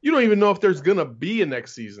 You don't even know if there's going to be a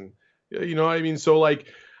next season. You know what I mean? So, like,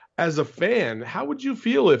 as a fan, how would you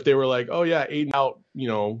feel if they were like, oh, yeah, Aiden out,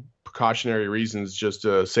 precautionary reasons just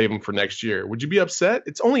to save him for next year? Would you be upset?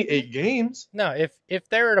 It's only 8 games. No, if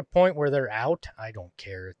they're at a point where they're out, I don't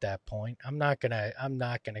care at that point. I'm not gonna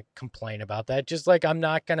complain about that. Just like I'm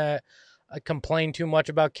not gonna complain too much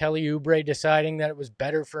about Kelly Oubre deciding that it was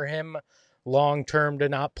better for him long term to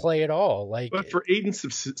not play at all. But for Aiden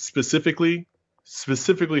specifically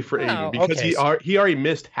for Aiden, because he already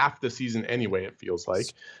missed half the season anyway. It feels like,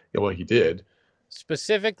 well, he did.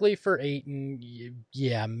 Specifically for Ayton,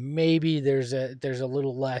 yeah, maybe there's a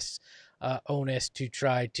little less onus to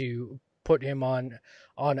try to put him on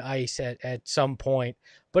ice at some point.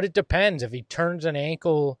 But it depends. If he turns an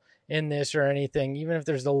ankle in this or anything, even if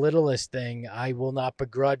there's the littlest thing, I will not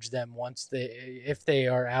begrudge them if they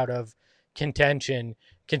are out of contention,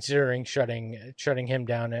 considering shutting him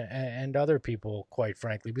down and other people, quite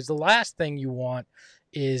frankly. Because the last thing you want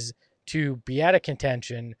is to be out of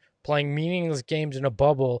contention, playing meaningless games in a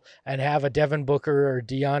bubble, and have a Devin Booker or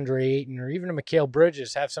DeAndre Ayton or even a Mikal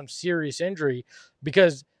Bridges have some serious injury.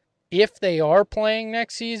 Because if they are playing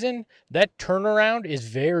next season, that turnaround is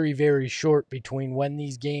very, very short between when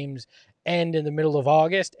these games end in the middle of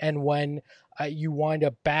August and when you wind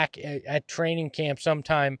up back at training camp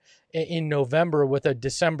sometime in November with a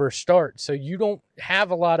December start. So you don't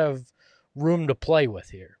have a lot of room to play with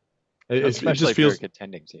here. Especially just feels, if you're a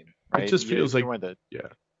contending team, right? It just feels like, yeah.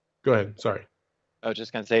 Go ahead. Sorry. I was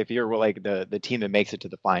just going to say, if you're like the team that makes it to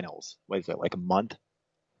the finals, what is it, like a month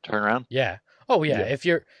turnaround? Yeah. Oh yeah. If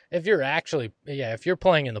you're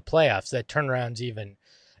playing in the playoffs, that turnaround's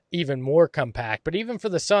even more compact. But even for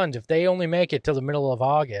the Suns, if they only make it till the middle of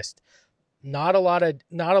August, not a lot of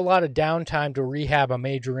downtime to rehab a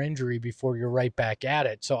major injury before you're right back at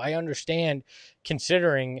it. So I understand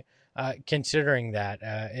considering that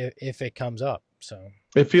if it comes up. So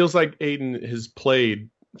it feels like Aiden has played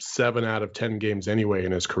 7 out of 10 games anyway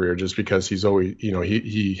in his career, just because he's always,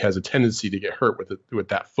 he has a tendency to get hurt with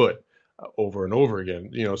that foot over and over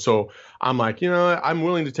again. So I'm like, I'm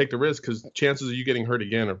willing to take the risk because chances of you getting hurt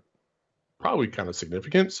again are probably kind of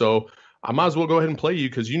significant. So I might as well go ahead and play you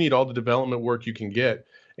because you need all the development work you can get.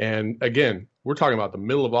 And again, we're talking about the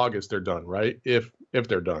middle of August. They're done, right? If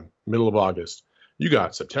they're done, middle of August, you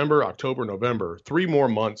got September, October, November, 3 more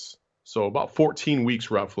months. So about 14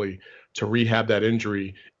 weeks roughly to rehab that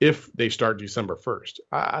injury if they start December 1st.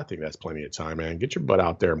 I think that's plenty of time, man. Get your butt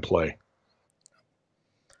out there and play.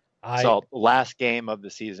 So last game of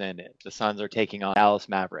the season, the Suns are taking on Dallas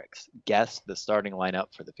Mavericks. Guess the starting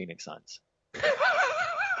lineup for the Phoenix Suns.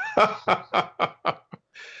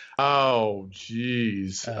 Oh,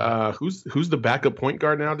 geez. Who's the backup point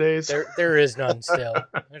guard nowadays? There is none still.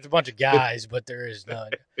 There's a bunch of guys, but there is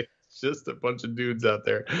none. It's just a bunch of dudes out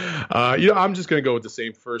there. I'm just gonna go with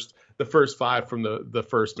the first 5 from the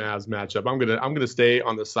first Mavs matchup. I'm gonna stay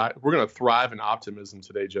on the side. We're gonna thrive in optimism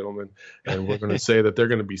today, gentlemen, and we're gonna say that they're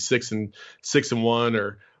gonna be 6-1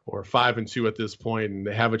 or 5-2 at this point, and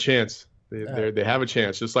they have a chance. They have a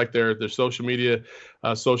chance, just like their social media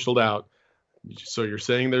socialed out. So you're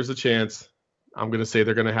saying there's a chance. I'm going to say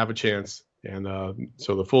they're going to have a chance. And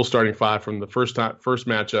so the full starting 5 from the first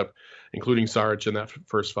matchup, including Saric in that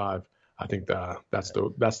first 5, I think that's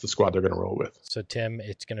the squad they're going to roll with. So Tim,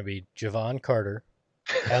 it's going to be Javon Carter,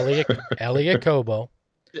 Elliot Kobo,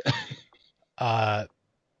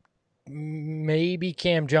 maybe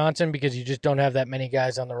Cam Johnson, because you just don't have that many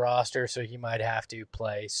guys on the roster, so he might have to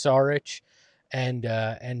play Saric and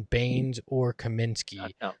Baines or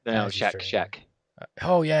Kaminsky. No, Shaq.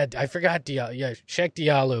 Oh yeah, I forgot Diallo. Yeah, Shaq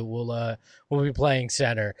Diallo will be playing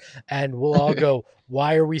center, and we'll all go,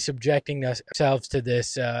 why are we subjecting ourselves to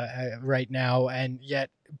this right now, and yet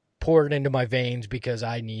pour it into my veins because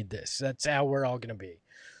I need this. That's how we're all going to be.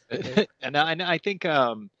 And I think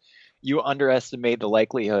you underestimate the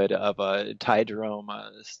likelihood of Ty Jerome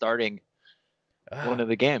starting one of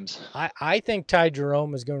the games. I think Ty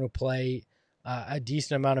Jerome is going to play a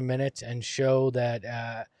decent amount of minutes and show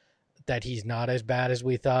that he's not as bad as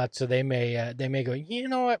we thought. So they may go, you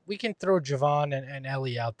know what, we can throw Javon and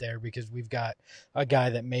Ellie out there because we've got a guy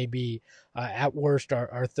that may be at worst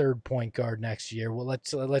our third point guard next year. Well,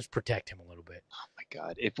 let's protect him a little bit. Oh my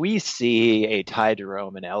God, if we see a Ty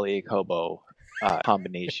Jerome and Ellie Kobo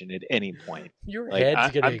combination at any point, Your like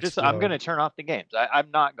head's gonna explode. I'm gonna turn off the games. I'm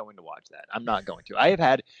not going to watch that. I'm not going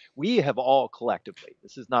to. We have all collectively,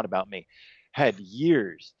 this is not about me, had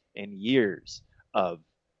years and years of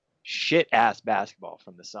shit ass basketball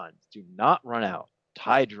from the Suns. Do not run out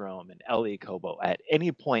Ty Jerome and Ellie Kobo at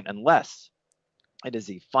any point unless it is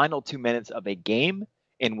the final 2 minutes of a game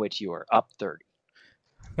in which you are up 30.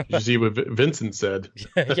 Did you see what Vincent said?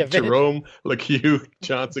 Yeah, Jerome, LeCue,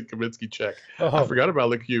 Johnson, Kaminsky, check. I forgot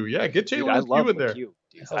about LeCue. Yeah, get Jalen LeCue in there.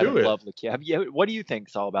 I love LeCue. What do you think,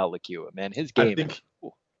 Saul, about LeCue, man? His game.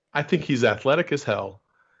 I think he's athletic as hell,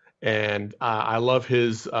 and I love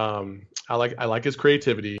his. I like his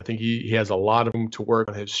creativity. I think he has a lot of room to work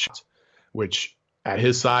on his shots, which at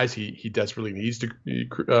his size he desperately needs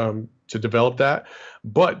to develop that.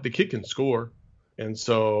 But the kid can score. And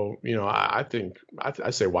so, I think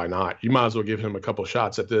I say, why not? You might as well give him a couple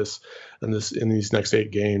shots at this in these next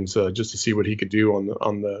 8 games just to see what he could do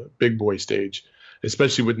on the big boy stage,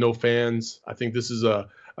 especially with no fans. I think this is a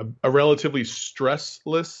relatively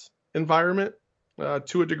stressless environment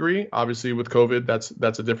to a degree. Obviously, with COVID,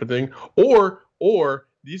 that's a different thing. Or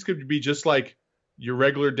these could be just like your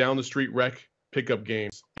regular down the street rec pickup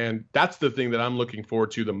games, and that's the thing that I'm looking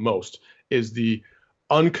forward to the most is the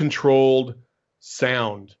uncontrolled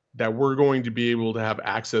sound that we're going to be able to have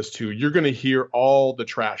access to. You're going to hear all the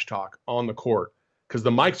trash talk on the court because the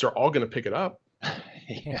mics are all going to pick it up.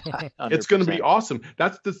 Yeah, it's going to be awesome.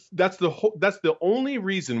 That's the only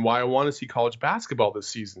reason why I want to see college basketball this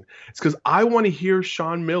season. It's because I want to hear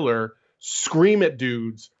Sean Miller scream at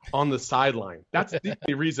dudes on the sideline. That's the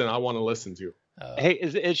only reason I want to listen to. Hey,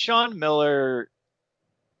 is Sean Miller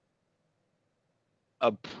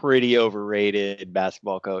a pretty overrated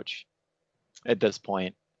basketball coach at this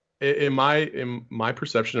point? In my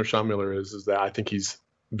perception of Sean Miller is that I think he's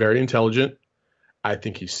very intelligent. I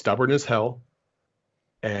think he's stubborn as hell.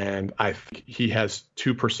 And I think he has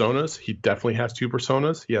 2 personas. He definitely has 2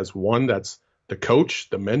 personas. He has one that's the coach,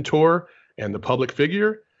 the mentor, and the public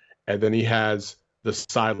figure. And then he has the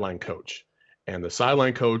sideline coach. And the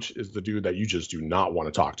sideline coach is the dude that you just do not want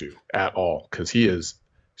to talk to at all because he is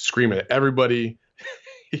screaming at everybody.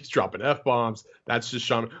 He's dropping F-bombs. That's just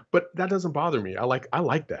Sean. But that doesn't bother me. I like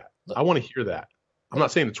that. I want to hear that. I'm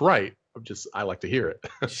not saying it's right. I like to hear it.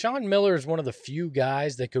 Sean Miller is one of the few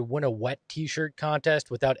guys that could win a wet t-shirt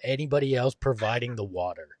contest without anybody else providing the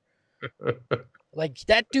water. Like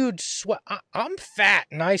that dude sweat. I'm fat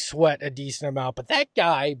and I sweat a decent amount, but that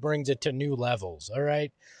guy brings it to new levels. All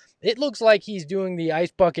right. It looks like he's doing the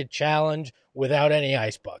ice bucket challenge without any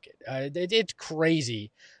ice bucket. It's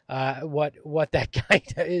crazy what that guy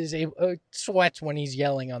is. Sweats when he's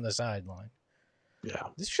yelling on the sideline. Yeah,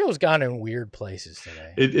 this show's gone in weird places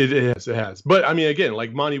today. It has. But I mean, again,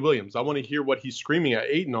 like Monty Williams, I want to hear what he's screaming at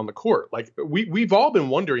Ayton on the court. Like we've all been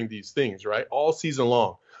wondering these things, right? All season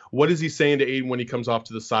long. What is he saying to Ayton when he comes off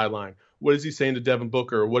to the sideline? What is he saying to Devin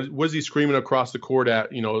Booker? What is he screaming across the court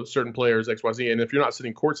at, certain players, XYZ? And if you're not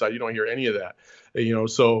sitting courtside, you don't hear any of that.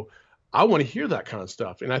 So I want to hear that kind of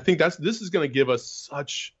stuff. And I think this is going to give us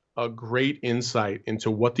such a great insight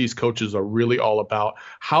into what these coaches are really all about,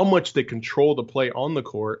 how much they control the play on the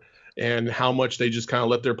court, and how much they just kind of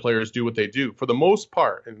let their players do what they do. For the most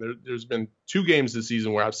part, and there's been 2 games this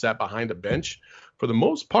season where I've sat behind a bench. For the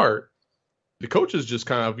most part, the coaches just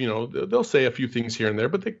kind of, they'll say a few things here and there,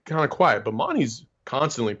 but they're kind of quiet. But Monty's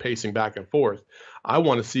constantly pacing back and forth. I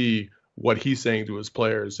want to see what he's saying to his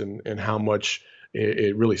players and how much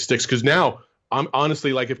it really sticks. Because now, I'm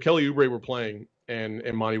honestly, like, if Kelly Oubre were playing and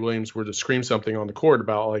Monty Williams were to scream something on the court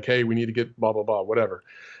about, like, hey, we need to get blah, blah, blah, whatever,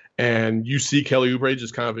 and you see Kelly Oubre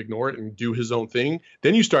just kind of ignore it and do his own thing,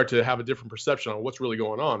 then you start to have a different perception on what's really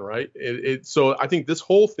going on, right? So I think this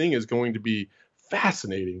whole thing is going to be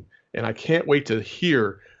fascinating. And I can't wait to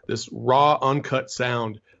hear this raw, uncut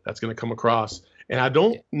sound that's going to come across. And I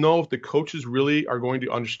don't know if the coaches really are going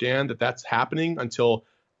to understand that that's happening until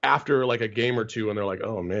after like a game or two, and they're like,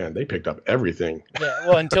 "Oh man, they picked up everyththing." Yeah,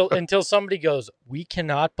 well, until somebody goes, "We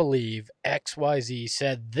cannot believe XYZ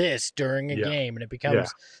said this during a game," and it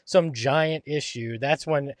becomes some giant issue. That's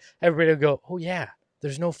when everybody will go, "Oh yeah,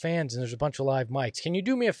 there's no fans and there's a bunch of live mics." Can you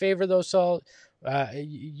do me a favor though, Saul?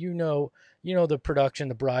 You know the production,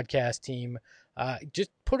 the broadcast team. Just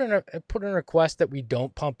put in a request that we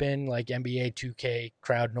don't pump in like NBA 2K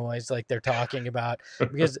crowd noise like they're talking about,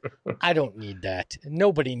 because I don't need that.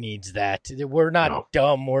 Nobody needs that. We're not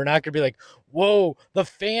dumb. We're not going to be like, whoa, the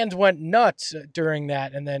fans went nuts during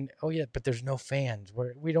that, and then, oh yeah, but there's no fans.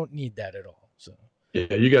 We don't need that at all. So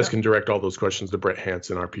Yeah, you guys can direct all those questions to Brett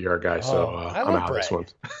Hansen, our PR guy. So I'm out of this one.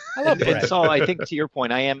 I love Brett. And so I think to your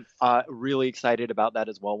point, I am really excited about that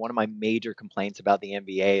as well. One of my major complaints about the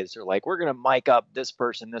NBA is they're like, we're going to mic up this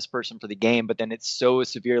person for the game, but then it's so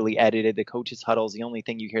severely edited. The coaches' huddles, the only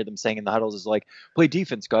thing you hear them saying in the huddles is like, play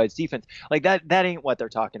defense, guys, defense. Like that ain't what they're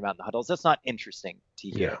talking about in the huddles. That's not interesting to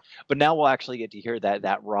hear. Yeah. But now we'll actually get to hear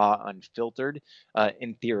that raw, unfiltered,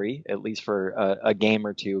 in theory, at least for a game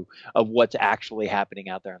or two, of what's actually happening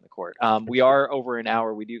out there on the court. We are over an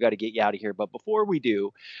hour. We do got to get you out of here. But before we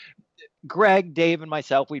do, Greg, Dave, and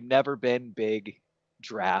myself, we've never been big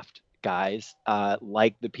draft guys.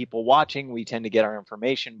 Like the people watching, we tend to get our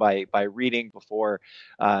information by reading before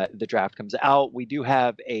the draft comes out. We do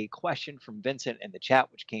have a question from Vincent in the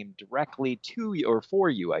chat, which came directly to you, or for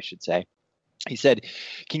you, I should say. He said,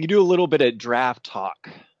 can you do a little bit of draft talk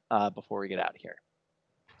before we get out of here?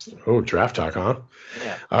 Oh, draft talk, huh?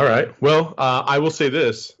 Yeah. All right. Well, I will say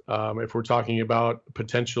this. If we're talking about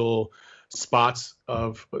potential spots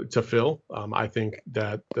to fill, I think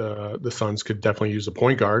that the Suns could definitely use a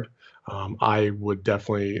point guard. I would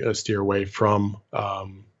definitely steer away from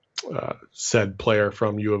said player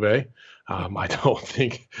from U of A. I don't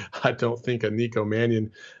think a Nico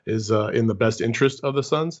Mannion is in the best interest of the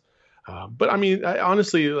Suns. But I mean,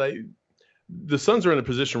 honestly, the Suns are in a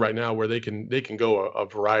position right now where they can go a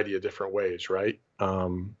variety of different ways, right?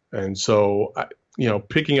 And so,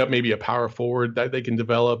 picking up maybe a power forward that they can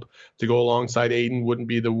develop to go alongside Ayton wouldn't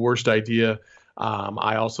be the worst idea.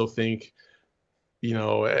 I also think,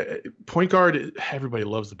 point guard, everybody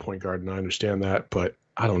loves the point guard, and I understand that, but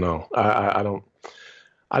I don't know.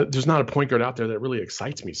 There's not a point guard out there that really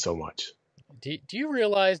excites me so much. Do you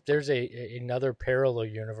realize there's another parallel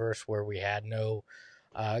universe where we had no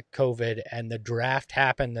COVID and the draft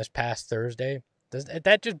happened this past Thursday?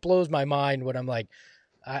 That just blows my mind when I'm like,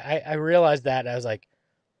 I realized that, and I was like,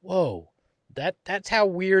 whoa, that's how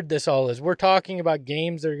weird this all is. We're talking about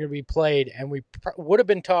games that are going to be played, and we would have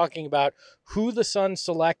been talking about who the Suns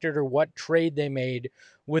selected or what trade they made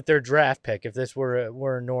with their draft pick if this were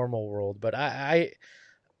a normal world. But I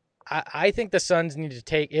think the Suns need to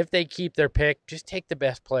take, if they keep their pick, just take the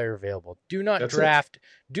best player available. Do not draft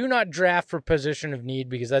for position of need,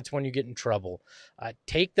 because that's when you get in trouble.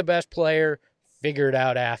 Take the best player, figure it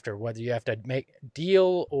out after, whether you have to make a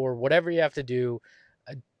deal or whatever you have to do.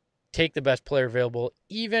 Take the best player available,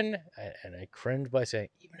 even, and I cringe by saying,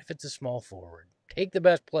 even if it's a small forward, take the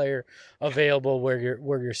best player available where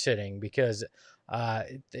you're sitting, because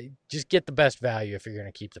just get the best value if you're going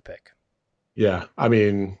to keep the pick. Yeah, I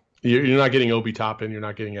mean, you're not getting Obi Toppin, you're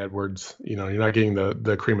not getting Edwards, you're not getting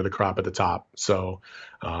the cream of the crop at the top. So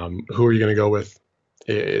who are you going to go with?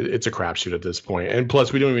 It's a crapshoot at this point. And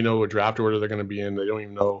plus, we don't even know what draft order they're going to be in. They don't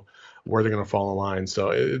even know where they're going to fall in line.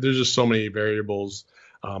 So there's just so many variables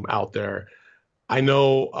out there. I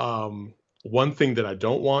know one thing that I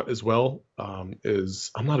don't want as well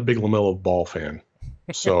is I'm not a big LaMelo Ball fan.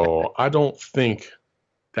 So I don't think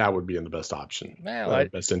that would be in the best option,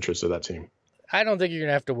 best interest of that team. I don't think you're going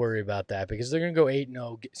to have to worry about that, because they're going to go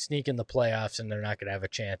 8-0, sneak in the playoffs, and they're not going to have a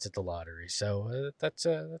chance at the lottery. So that's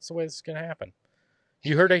the way this is going to happen.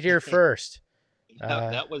 You heard it here first.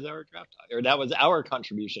 That was our draft talk, or that was our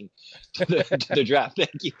contribution to the draft.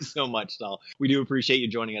 Thank you so much, Saul. We do appreciate you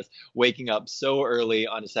joining us, waking up so early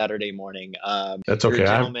on a Saturday morning. That's okay.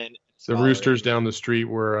 The Roosters down the street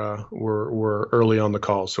were early on the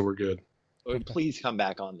call, so we're good. Please come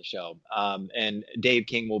back on the show. And Dave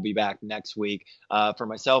King will be back next week. For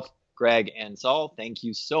myself, Greg, and Saul, thank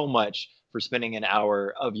you so much for spending an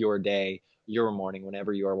hour of your day, your morning,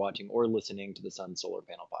 whenever you are watching or listening to the Sun Solar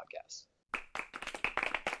Panel Podcast.